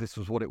certainly this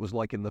was what it was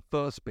like in the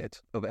first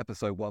bit of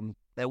episode 1,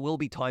 there will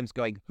be times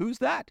going, who's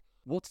that?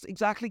 What's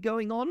exactly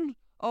going on?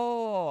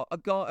 Oh,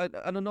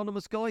 an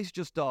anonymous guy's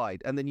just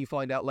died. And then you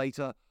find out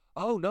later,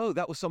 oh no,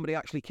 that was somebody I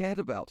actually cared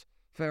about.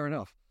 Fair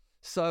enough.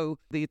 So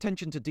the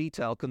attention to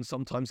detail can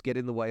sometimes get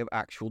in the way of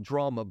actual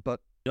drama, but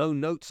no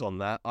notes on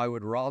that. I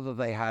would rather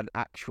they had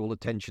actual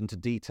attention to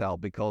detail,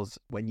 because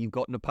when you've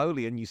got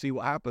Napoleon, you see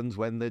what happens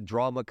when the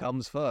drama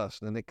comes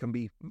first, and it can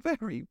be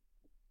very,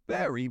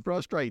 very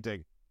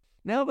frustrating.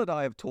 Now that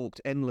I have talked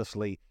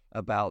endlessly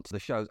about the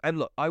shows, and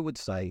look, I would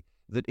say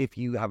that if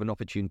you have an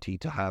opportunity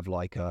to have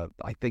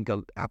I think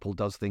Apple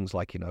does things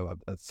like, a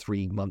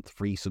 3-month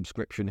free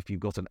subscription if you've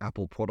got an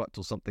Apple product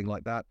or something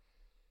like that,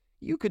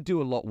 you could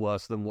do a lot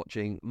worse than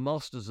watching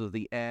Masters of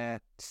the Air,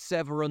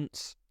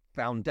 Severance,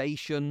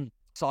 Foundation,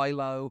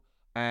 Silo,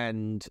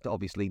 and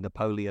obviously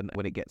Napoleon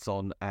when it gets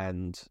on,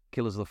 and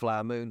Killers of the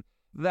Flower Moon.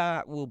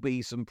 That will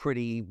be some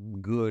pretty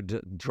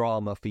good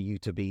drama for you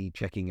to be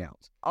checking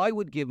out. I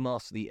would give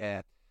Masters of the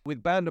Air,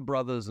 with Band of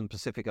Brothers and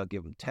Pacific, I'll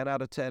give them 10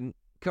 out of 10.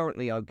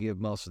 Currently, I'll give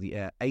Masters of the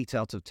Air 8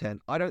 out of 10.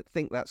 I don't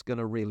think that's going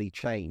to really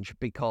change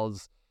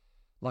because,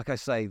 like I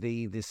say,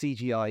 the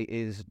CGI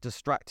is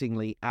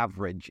distractingly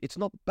average. It's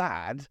not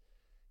bad.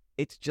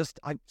 It's just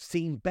I've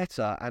seen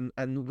better, and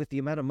with the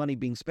amount of money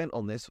being spent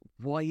on this,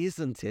 why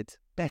isn't it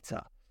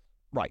better?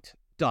 Right,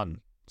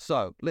 done.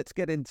 So let's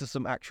get into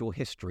some actual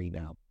history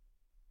now.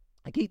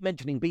 I keep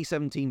mentioning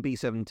B-17,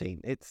 B-17.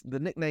 The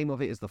nickname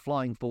of it is the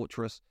Flying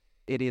Fortress.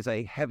 It is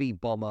a heavy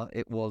bomber.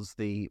 It was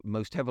the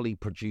most heavily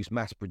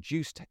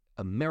mass-produced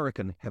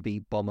American heavy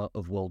bomber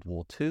of World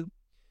War II.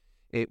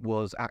 It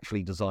was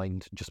actually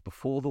designed just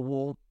before the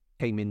war,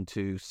 came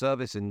into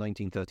service in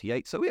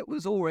 1938, so it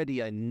was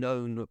already a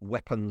known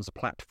weapons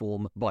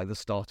platform by the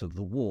start of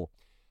the war.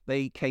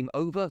 They came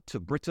over to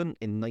Britain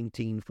in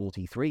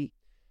 1943,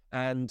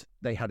 and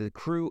they had a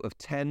crew of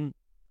 10,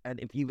 and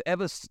if you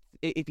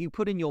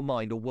put in your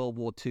mind a World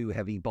War II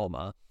heavy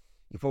bomber,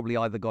 you've probably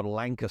either got a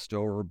Lancaster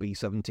or a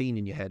B-17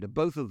 in your head.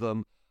 Both of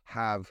them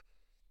have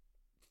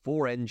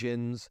 4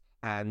 engines,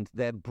 and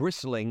they're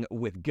bristling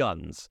with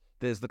guns.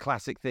 There's the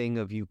classic thing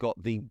of you've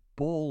got the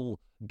ball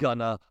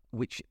gunner,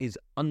 which is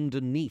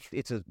underneath.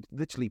 It's a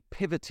literally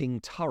pivoting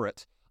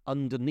turret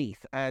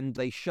underneath, and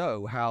they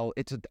show how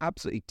it's an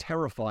absolutely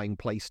terrifying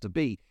place to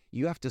be.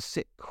 You have to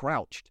sit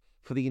crouched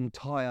for the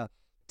entire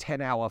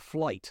 10-hour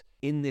flight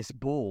in this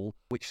ball,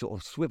 which sort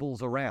of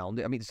swivels around.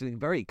 I mean, it's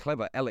very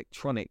clever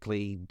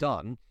electronically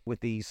done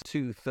with these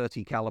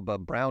 230 caliber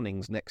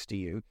Brownings next to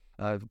you.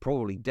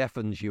 Probably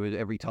deafens you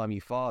every time you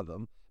fire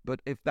them. But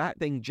if that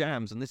thing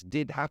jams, and this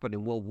did happen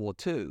in World War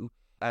II,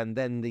 and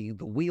then the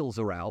wheels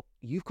are out,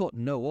 you've got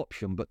no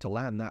option but to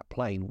land that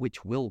plane,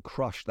 which will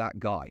crush that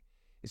guy.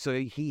 So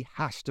he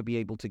has to be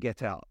able to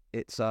get out.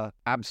 It's a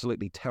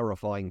absolutely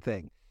terrifying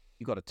thing.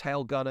 You've got a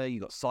tail gunner,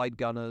 you've got side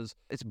gunners.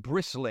 It's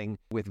bristling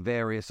with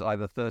various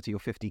either 30 or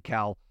 50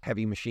 cal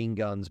heavy machine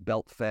guns,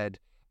 belt-fed.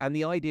 And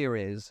the idea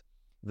is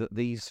that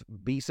these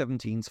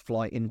B-17s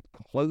fly in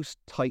close,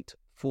 tight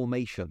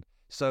formation.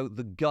 So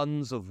the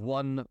guns of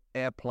one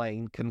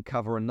airplane can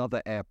cover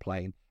another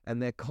airplane,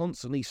 and they're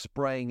constantly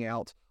spraying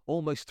out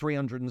almost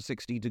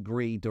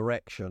 360-degree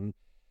direction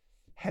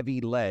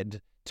heavy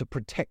lead to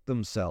protect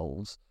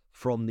themselves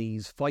from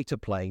these fighter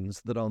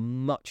planes that are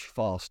much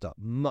faster,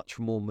 much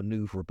more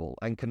maneuverable,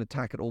 and can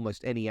attack at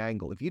almost any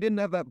angle. If you didn't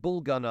have that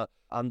bull gunner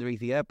underneath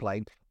the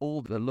airplane,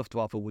 all the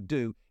Luftwaffe would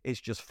do is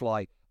just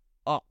fly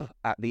up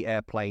at the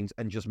airplanes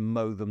and just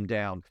mow them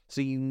down. So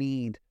you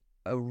need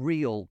a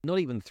real, not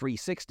even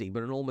 360,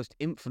 but an almost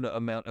infinite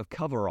amount of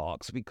cover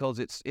arcs, because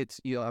it's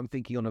I'm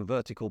thinking on a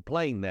vertical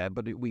plane there,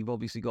 but we've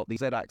obviously got the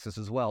Z-axis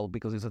as well,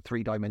 because it's a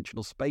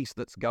 3-dimensional space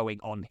that's going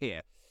on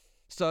here.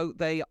 So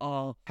they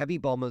are heavy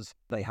bombers.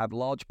 They have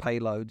large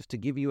payloads. To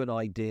give you an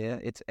idea,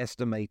 it's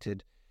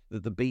estimated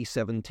that the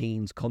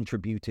B-17s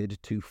contributed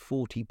to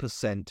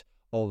 40%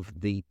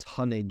 of the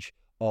tonnage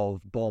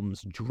of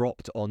bombs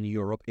dropped on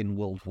Europe in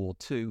World War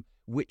II,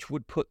 which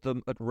would put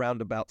them at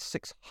around about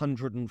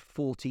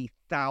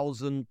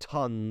 640,000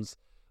 tons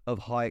of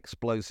high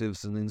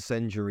explosives and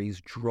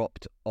incendiaries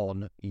dropped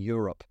on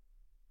Europe.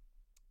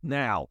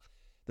 Now,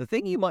 the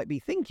thing you might be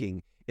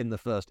thinking in the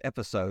first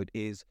episode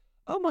is,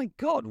 oh my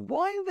God,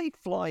 why are they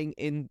flying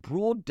in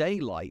broad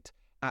daylight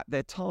at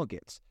their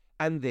targets?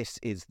 And this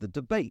is the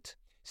debate.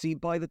 See,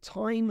 by the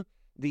time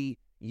the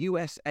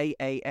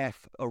USAAF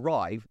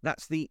arrive,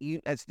 that's the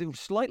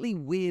slightly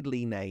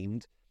weirdly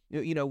named,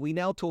 we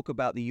now talk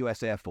about the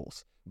US Air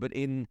Force, but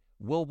in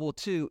World War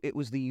II, it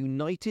was the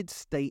United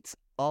States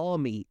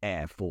Army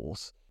Air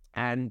Force.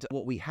 And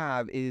what we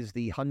have is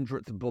the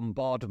 100th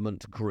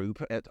Bombardment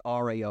Group at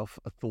RAF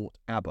Fort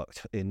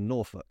Abbott in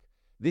Norfolk.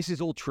 This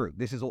is all true.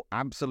 This is all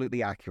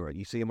absolutely accurate.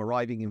 You see them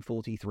arriving in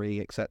 43,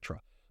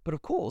 etc. But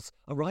of course,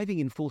 arriving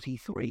in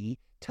 43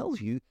 tells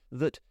you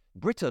that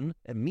Britain,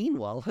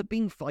 meanwhile, had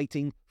been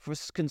fighting for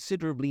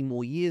considerably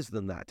more years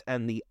than that.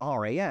 And the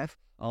RAF,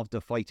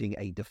 after fighting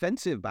a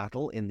defensive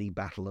battle in the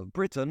Battle of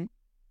Britain,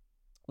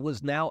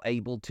 was now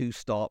able to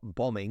start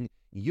bombing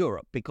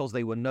Europe because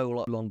they were no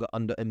longer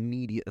under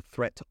immediate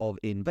threat of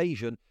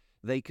invasion.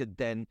 They could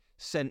then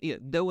send,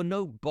 there were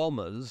no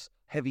bombers,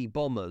 heavy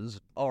bombers,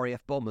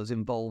 RAF bombers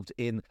involved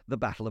in the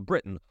Battle of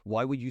Britain.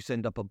 Why would you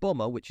send up a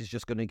bomber which is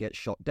just going to get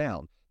shot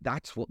down?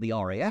 That's what the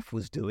RAF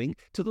was doing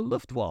to the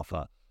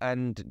Luftwaffe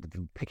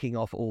and picking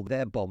off all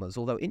their bombers.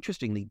 Although,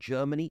 interestingly,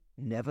 Germany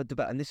never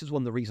developed, and this is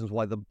one of the reasons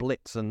why the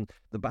Blitz and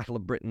the Battle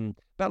of Britain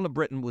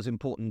was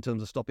important in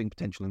terms of stopping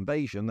potential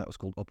invasion. That was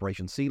called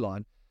Operation Sea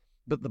Lion.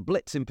 But the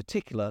Blitz in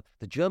particular,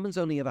 the Germans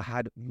only ever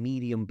had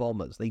medium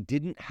bombers. They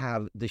didn't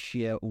have the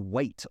sheer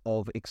weight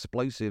of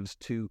explosives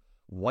to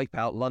wipe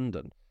out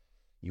London.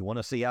 You want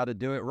to see how to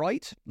do it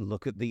right?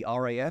 Look at the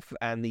RAF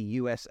and the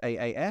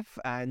USAAF,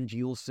 and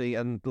you'll see,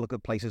 and look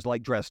at places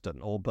like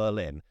Dresden or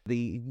Berlin.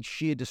 The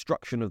sheer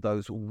destruction of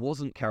those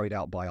wasn't carried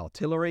out by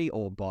artillery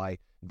or by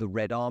the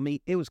Red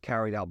Army. It was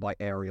carried out by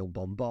aerial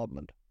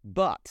bombardment.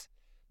 But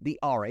the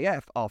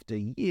RAF, after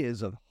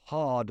years of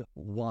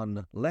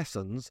hard-won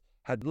lessons,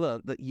 had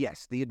learnt that,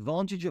 yes, the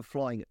advantage of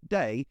flying at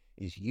day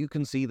is you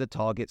can see the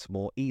targets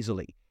more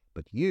easily,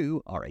 but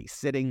you are a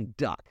sitting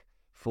duck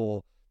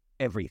for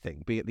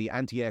everything, be it the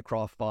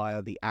anti-aircraft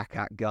fire, the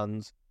ACAT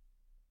guns,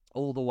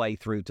 all the way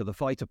through to the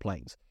fighter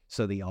planes.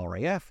 So the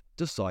RAF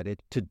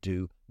decided to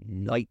do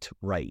night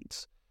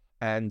raids,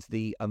 and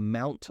the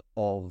amount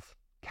of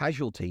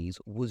casualties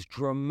was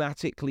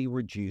dramatically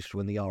reduced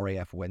when the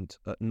RAF went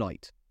at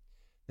night.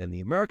 Then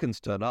the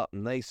Americans turn up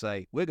and they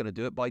say, we're going to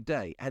do it by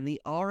day. And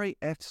the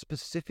RAF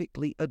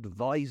specifically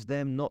advised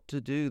them not to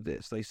do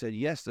this. They said,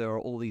 yes, there are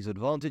all these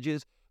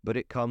advantages, but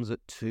it comes at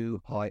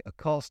too high a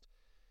cost.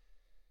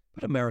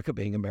 But America,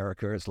 being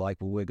America, is like,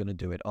 well, we're going to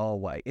do it our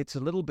way. It's a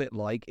little bit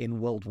like in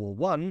World War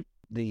I,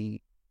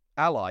 the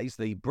Allies,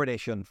 the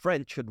British and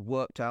French, had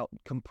worked out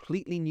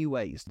completely new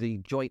ways, the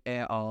joint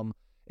air arm,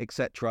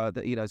 etc.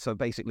 So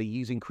basically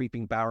using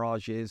creeping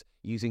barrages,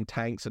 using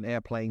tanks and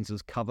airplanes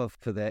as cover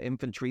for their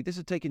infantry. This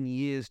had taken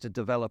years to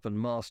develop and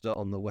master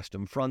on the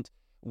Western Front.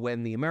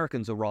 When the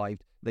Americans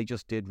arrived, they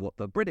just did what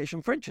the British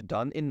and French had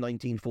done in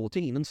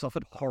 1914 and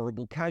suffered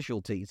horrible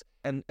casualties.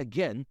 And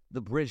again,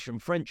 the British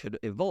and French had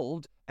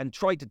evolved and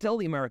tried to tell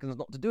the Americans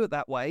not to do it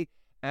that way,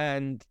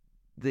 and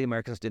the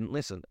Americans didn't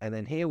listen. And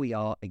then here we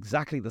are,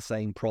 exactly the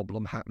same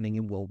problem happening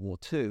in World War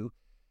II.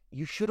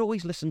 You should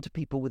always listen to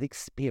people with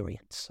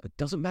experience. It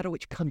doesn't matter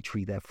which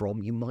country they're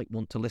from, you might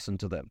want to listen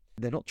to them.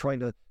 They're not trying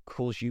to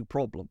cause you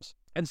problems.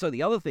 And so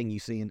the other thing you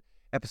see in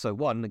episode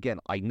 1, again,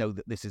 I know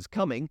that this is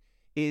coming,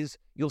 is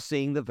you're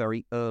seeing the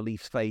very early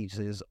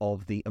phases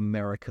of the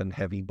American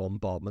heavy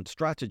bombardment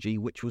strategy,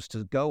 which was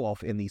to go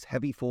off in these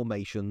heavy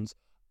formations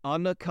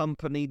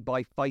unaccompanied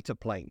by fighter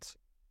planes.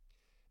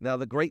 Now,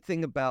 the great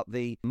thing about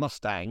the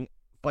Mustang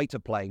fighter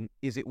plane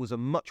is it was a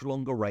much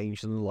longer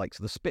range than the likes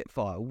of the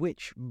Spitfire,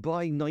 which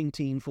by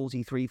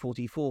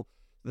 1943-44,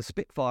 the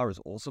Spitfire, as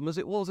awesome as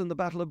it was in the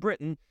Battle of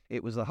Britain,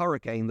 it was the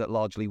Hurricane that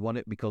largely won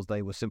it because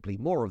they were simply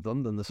more of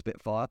them than the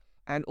Spitfire.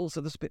 And also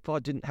the Spitfire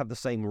didn't have the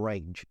same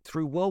range.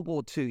 Through World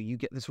War II, you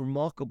get this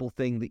remarkable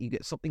thing that you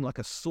get something like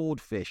a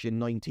Swordfish in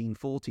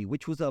 1940,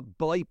 which was a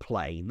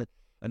biplane,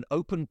 an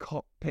open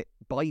cockpit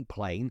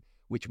biplane,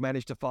 which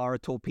managed to fire a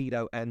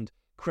torpedo and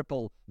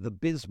cripple the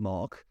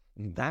Bismarck.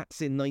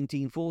 That's in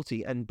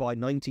 1940, and by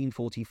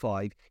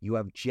 1945, you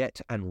have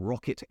jet and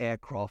rocket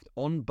aircraft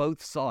on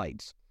both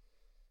sides.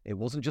 It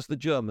wasn't just the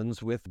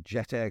Germans with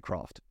jet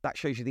aircraft. That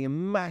shows you the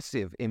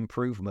massive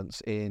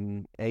improvements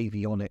in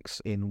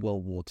avionics in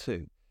World War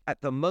II. At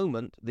the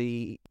moment,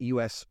 the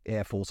US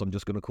Air Force, I'm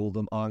just going to call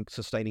them, are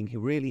sustaining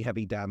really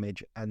heavy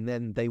damage, and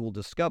then they will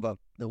discover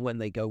that when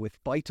they go with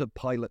fighter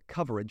pilot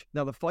coverage,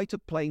 now the fighter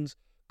planes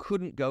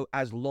couldn't go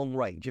as long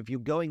range. If you're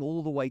going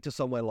all the way to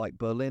somewhere like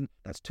Berlin,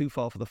 that's too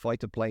far for the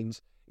fighter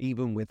planes,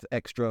 even with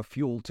extra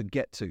fuel to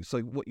get to. So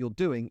what you're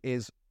doing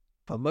is,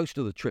 for most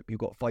of the trip, you've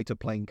got fighter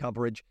plane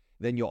coverage,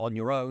 then you're on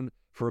your own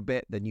for a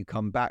bit, then you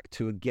come back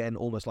to, again,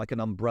 almost like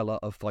an umbrella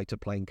of fighter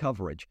plane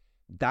coverage.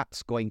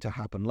 That's going to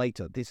happen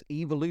later. This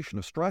evolution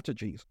of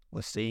strategies,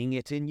 we're seeing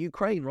it in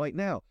Ukraine right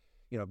now.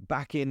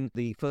 Back in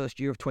the first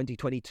year of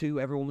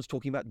 2022, everyone was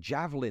talking about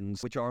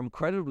javelins, which are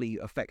incredibly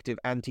effective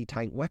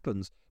anti-tank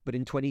weapons. But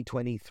in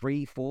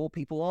 2023-4,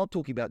 people aren't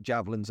talking about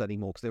javelins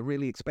anymore because they're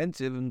really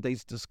expensive, and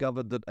they've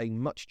discovered that a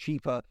much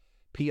cheaper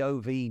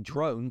POV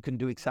drone can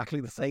do exactly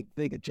the same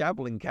thing a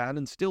javelin can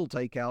and still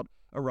take out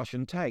a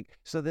Russian tank.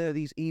 So there are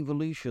these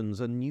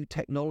evolutions and new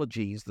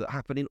technologies that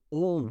happen in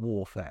all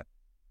warfare.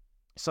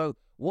 So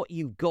what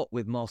you've got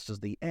with Masters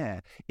of the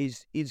Air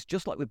is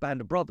just like with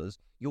Band of Brothers,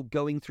 you're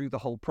going through the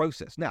whole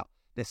process. Now,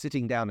 they're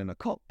sitting down in a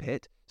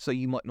cockpit, so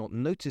you might not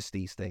notice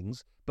these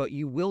things, but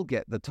you will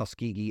get the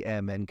Tuskegee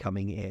Airmen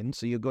coming in,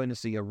 so you're going to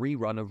see a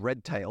rerun of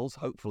Red Tails,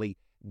 hopefully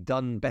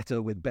done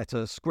better with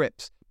better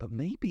scripts, but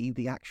maybe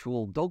the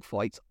actual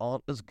dogfights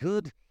aren't as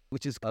good,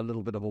 which is a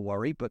little bit of a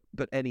worry, but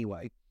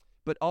anyway.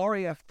 But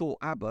RAF Thor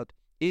Abbott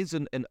is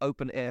an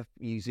open-air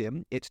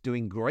museum. It's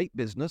doing great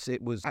business.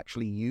 It was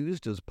actually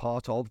used as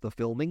part of the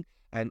filming,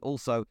 and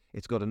also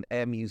it's got an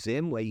air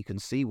museum where you can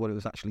see what it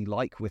was actually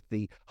like with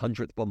the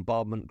 100th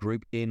Bombardment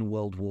Group in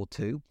World War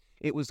II.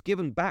 It was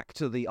given back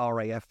to the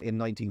RAF in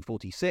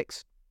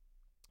 1946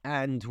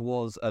 and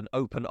was an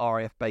open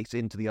RAF base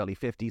into the early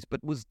 50s,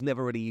 but was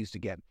never really used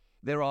again.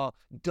 There are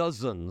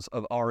dozens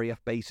of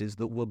RAF bases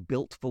that were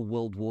built for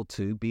World War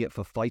II, be it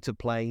for fighter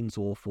planes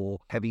or for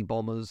heavy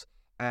bombers,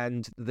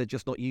 and they're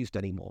just not used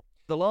anymore.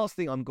 The last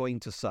thing I'm going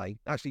to say,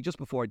 actually, just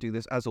before I do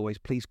this, as always,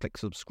 please click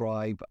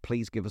subscribe.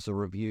 Please give us a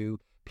review.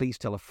 Please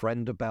tell a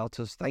friend about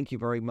us. Thank you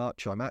very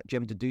much. I'm at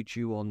Jem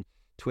Duducu on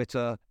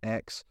Twitter,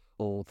 X,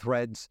 or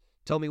Threads.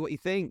 Tell me what you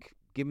think.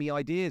 Give me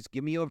ideas.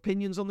 Give me your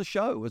opinions on the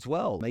show as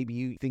well. Maybe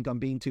you think I'm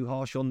being too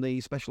harsh on the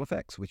special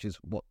effects, which is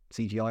what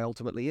CGI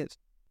ultimately is.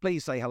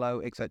 Please say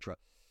hello, etc.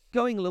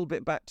 Going a little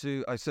bit back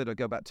to, I said I'd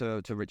go back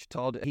to Richard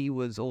Todd. He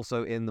was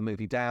also in the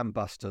movie Dam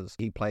Busters.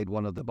 He played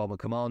one of the bomber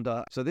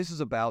commander. So this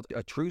is about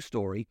a true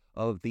story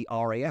of the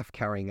RAF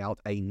carrying out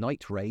a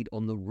night raid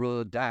on the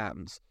Ruhr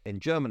dams in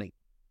Germany.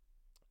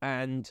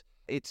 And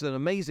it's an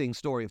amazing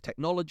story of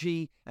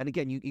technology. And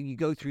again, you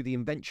go through the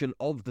invention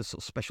of the sort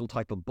of special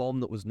type of bomb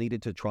that was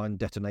needed to try and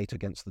detonate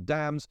against the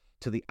dams,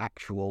 to the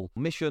actual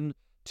mission,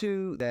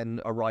 to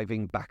then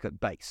arriving back at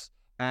base.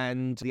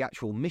 And the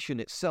actual mission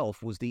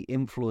itself was the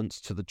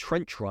influence to the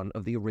trench run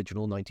of the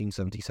original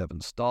 1977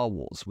 Star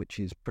Wars, which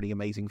is pretty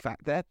amazing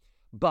fact there.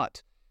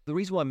 But the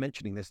reason why I'm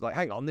mentioning this, like,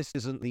 hang on, this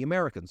isn't the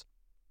Americans.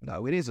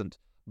 No, it isn't.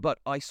 But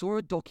I saw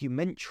a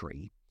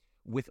documentary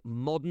with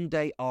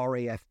modern-day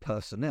RAF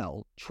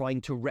personnel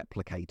trying to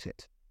replicate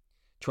it,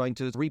 trying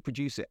to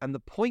reproduce it. And the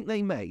point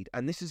they made,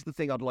 and this is the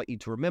thing I'd like you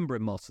to remember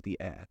in Master of the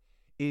Air,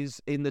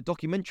 is in the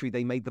documentary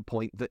they made the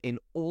point that in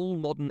all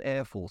modern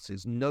air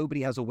forces,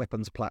 nobody has a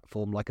weapons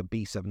platform like a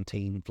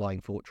B-17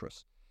 Flying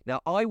Fortress.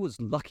 Now, I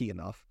was lucky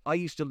enough. I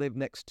used to live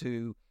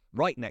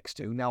right next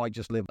to, now I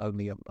just live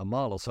only a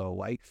mile or so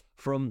away,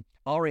 from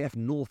RAF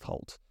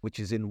Northolt, which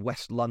is in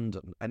West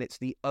London. And it's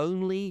the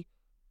only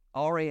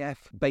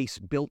RAF base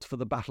built for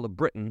the Battle of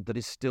Britain that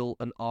is still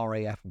an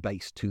RAF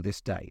base to this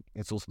day.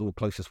 It's also the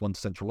closest one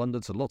to central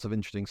London, so lots of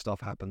interesting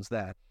stuff happens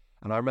there.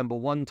 And I remember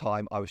one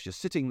time I was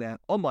just sitting there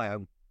on my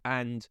own,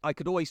 and I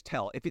could always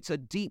tell if it's a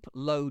deep,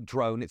 low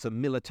drone, it's a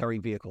military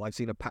vehicle. I've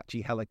seen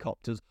Apache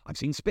helicopters. I've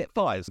seen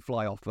Spitfires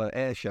fly off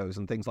air shows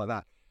and things like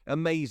that.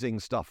 Amazing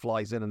stuff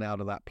flies in and out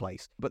of that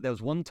place. But there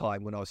was one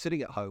time when I was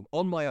sitting at home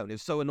on my own. It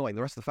was so annoying.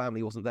 The rest of the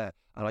family wasn't there.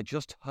 And I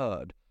just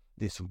heard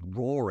this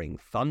roaring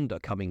thunder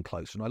coming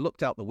close. And I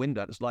looked out the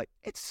window and it's like,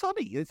 it's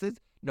sunny. There's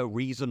no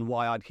reason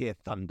why I'd hear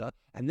thunder.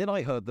 And then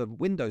I heard the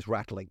windows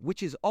rattling,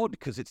 which is odd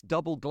because it's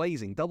double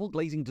glazing. Double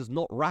glazing does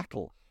not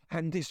rattle.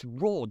 And this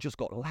roar just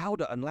got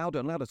louder and louder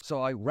and louder. So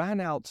I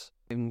ran out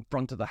in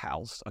front of the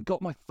house. I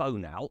got my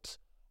phone out.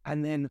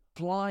 And then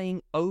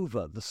flying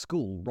over the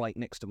school right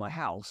next to my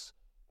house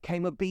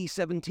came a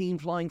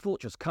B-17 Flying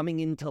Fortress coming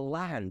into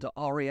land at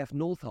RAF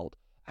Northolt.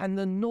 And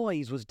the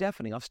noise was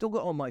deafening. I've still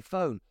got it on my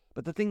phone.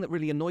 But the thing that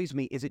really annoys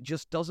me is it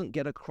just doesn't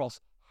get across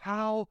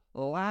how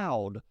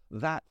loud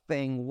that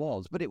thing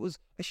was. But it was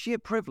a sheer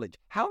privilege.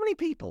 How many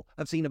people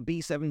have seen a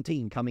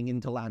B-17 coming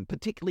into land,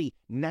 particularly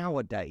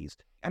nowadays?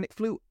 And it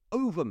flew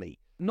over me,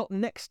 not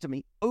next to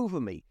me, over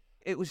me.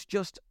 It was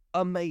just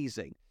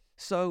amazing.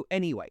 So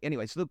anyway,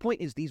 so the point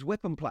is these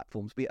weapon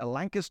platforms, be it a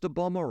Lancaster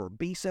bomber or a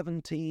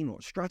B-17 or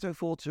a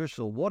Stratofortress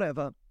or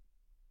whatever,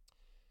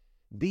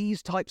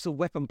 these types of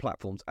weapon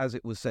platforms, as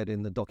it was said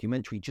in the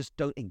documentary, just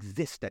don't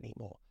exist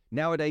anymore.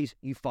 Nowadays,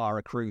 you fire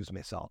a cruise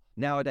missile.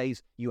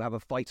 Nowadays, you have a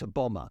fighter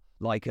bomber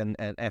like an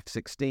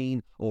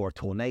F-16 or a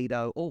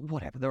Tornado or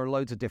whatever. There are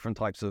loads of different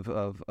types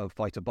of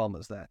fighter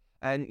bombers there.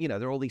 And, you know,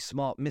 there are all these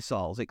smart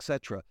missiles,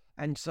 etc.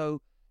 And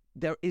so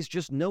there is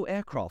just no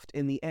aircraft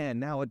in the air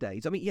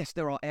nowadays. I mean, yes,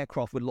 there are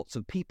aircraft with lots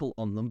of people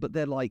on them, but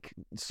they're like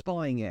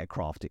spying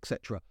aircraft,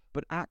 etc.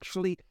 But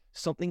actually,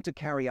 something to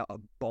carry out a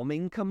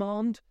bombing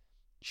command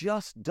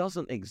just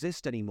doesn't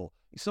exist anymore.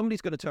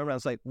 Somebody's going to turn around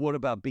and say, what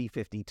about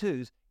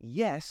B-52s?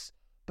 Yes,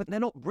 but they're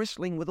not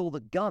bristling with all the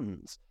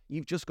guns.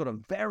 You've just got a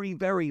very,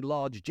 very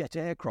large jet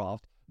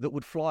aircraft that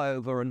would fly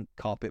over and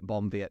carpet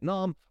bomb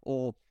Vietnam,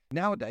 or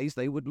nowadays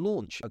they would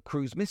launch a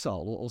cruise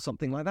missile or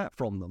something like that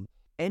from them.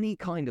 Any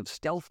kind of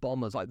stealth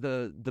bombers like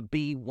the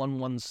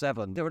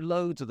B-117, there are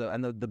loads of them,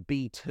 and the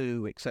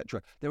B-2, etc.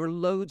 There are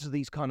loads of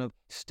these kind of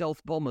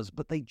stealth bombers,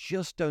 but they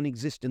just don't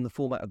exist in the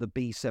format of the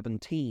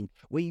B-17,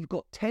 where you've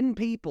got 10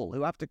 people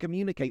who have to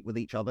communicate with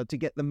each other to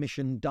get the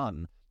mission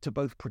done, to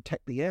both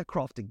protect the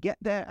aircraft to get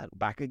there and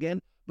back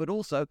again, but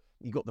also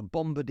you've got the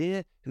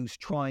bombardier who's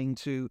trying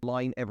to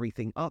line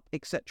everything up,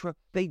 etc.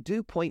 They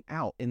do point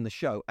out in the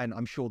show, and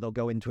I'm sure they'll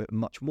go into it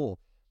much more,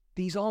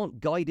 these aren't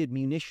guided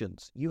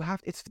munitions.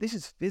 This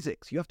is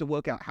physics. You have to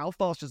work out how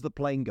fast is the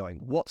plane going,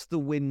 what's the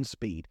wind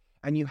speed,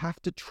 and you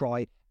have to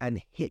try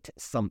and hit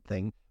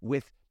something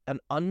with an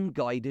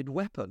unguided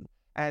weapon.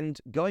 And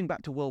going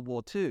back to World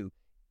War II,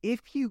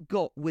 if you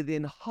got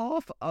within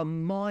half a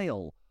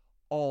mile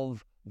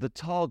of the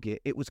target,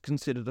 it was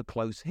considered a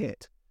close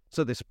hit.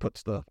 So this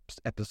puts the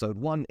episode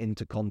 1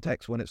 into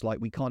context when it's like,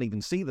 we can't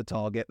even see the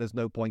target. There's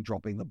no point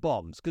dropping the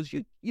bombs because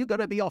you're going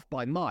to be off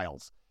by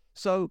miles.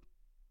 So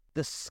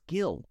the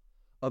skill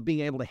of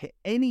being able to hit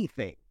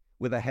anything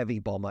with a heavy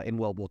bomber in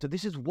World War II,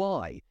 this is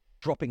why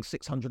dropping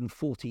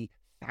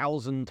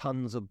 640,000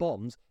 tons of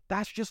bombs,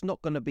 that's just not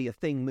going to be a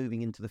thing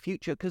moving into the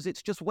future because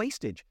it's just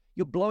wastage.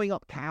 You're blowing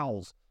up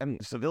cows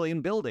and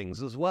civilian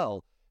buildings as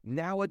well.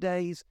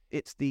 Nowadays,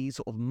 it's these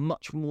sort of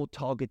much more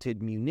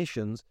targeted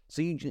munitions,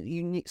 so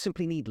you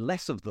simply need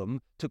less of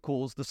them to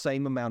cause the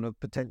same amount of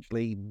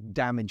potentially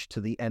damage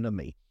to the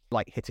enemy,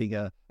 like hitting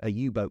a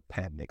U-boat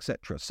pen,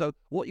 etc. So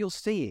what you're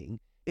seeing,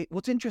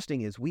 what's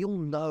interesting is we all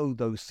know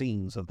those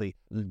scenes of the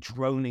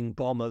droning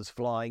bombers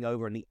flying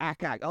over and the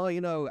ack-ack,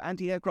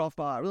 anti-aircraft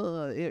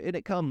fire, in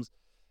it comes.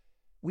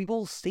 We've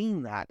all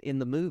seen that in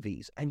the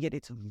movies, and yet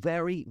it's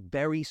very,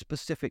 very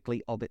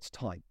specifically of its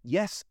time.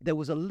 Yes, there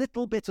was a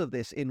little bit of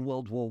this in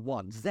World War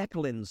I.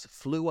 Zeppelins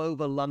flew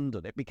over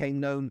London. It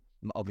became known,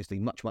 obviously,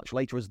 much, much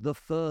later as the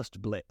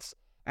First Blitz,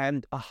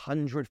 and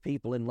 100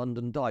 people in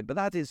London died. But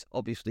that is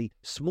obviously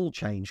small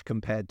change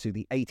compared to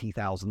the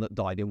 80,000 that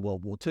died in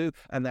World War II,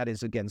 and that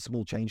is, again,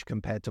 small change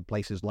compared to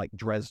places like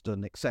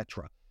Dresden,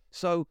 etc.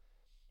 So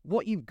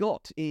what you've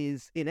got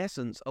is, in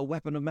essence, a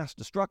weapon of mass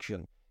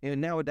destruction.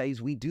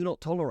 Nowadays, we do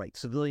not tolerate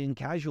civilian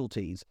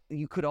casualties.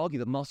 You could argue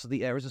that Masters of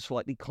the Air is a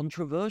slightly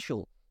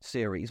controversial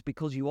series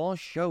because you are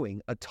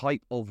showing a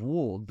type of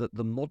war that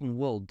the modern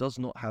world does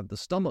not have the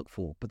stomach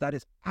for. But that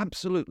is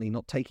absolutely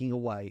not taking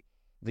away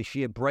the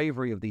sheer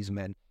bravery of these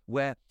men,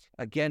 where,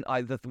 again,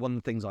 one of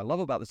the things I love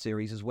about the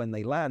series is when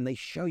they land, they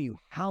show you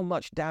how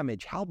much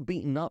damage, how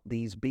beaten up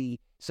these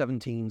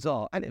B-17s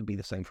are, and it'd be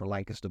the same for a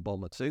Lancaster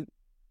bomber too,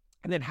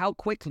 and then how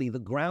quickly the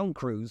ground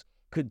crews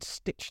could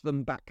stitch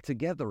them back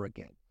together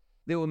again.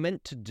 They were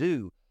meant to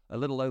do a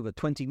little over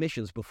 20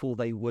 missions before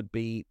they would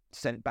be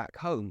sent back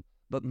home,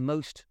 but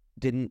most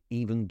didn't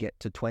even get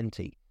to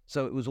 20.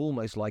 So it was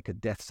almost like a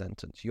death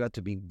sentence. You had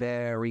to be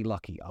very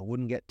lucky. I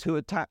wouldn't get too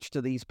attached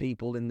to these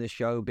people in this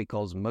show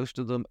because most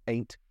of them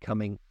ain't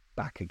coming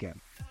back again.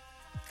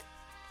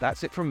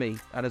 That's it from me,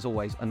 and as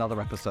always,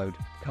 another episode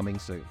coming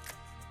soon.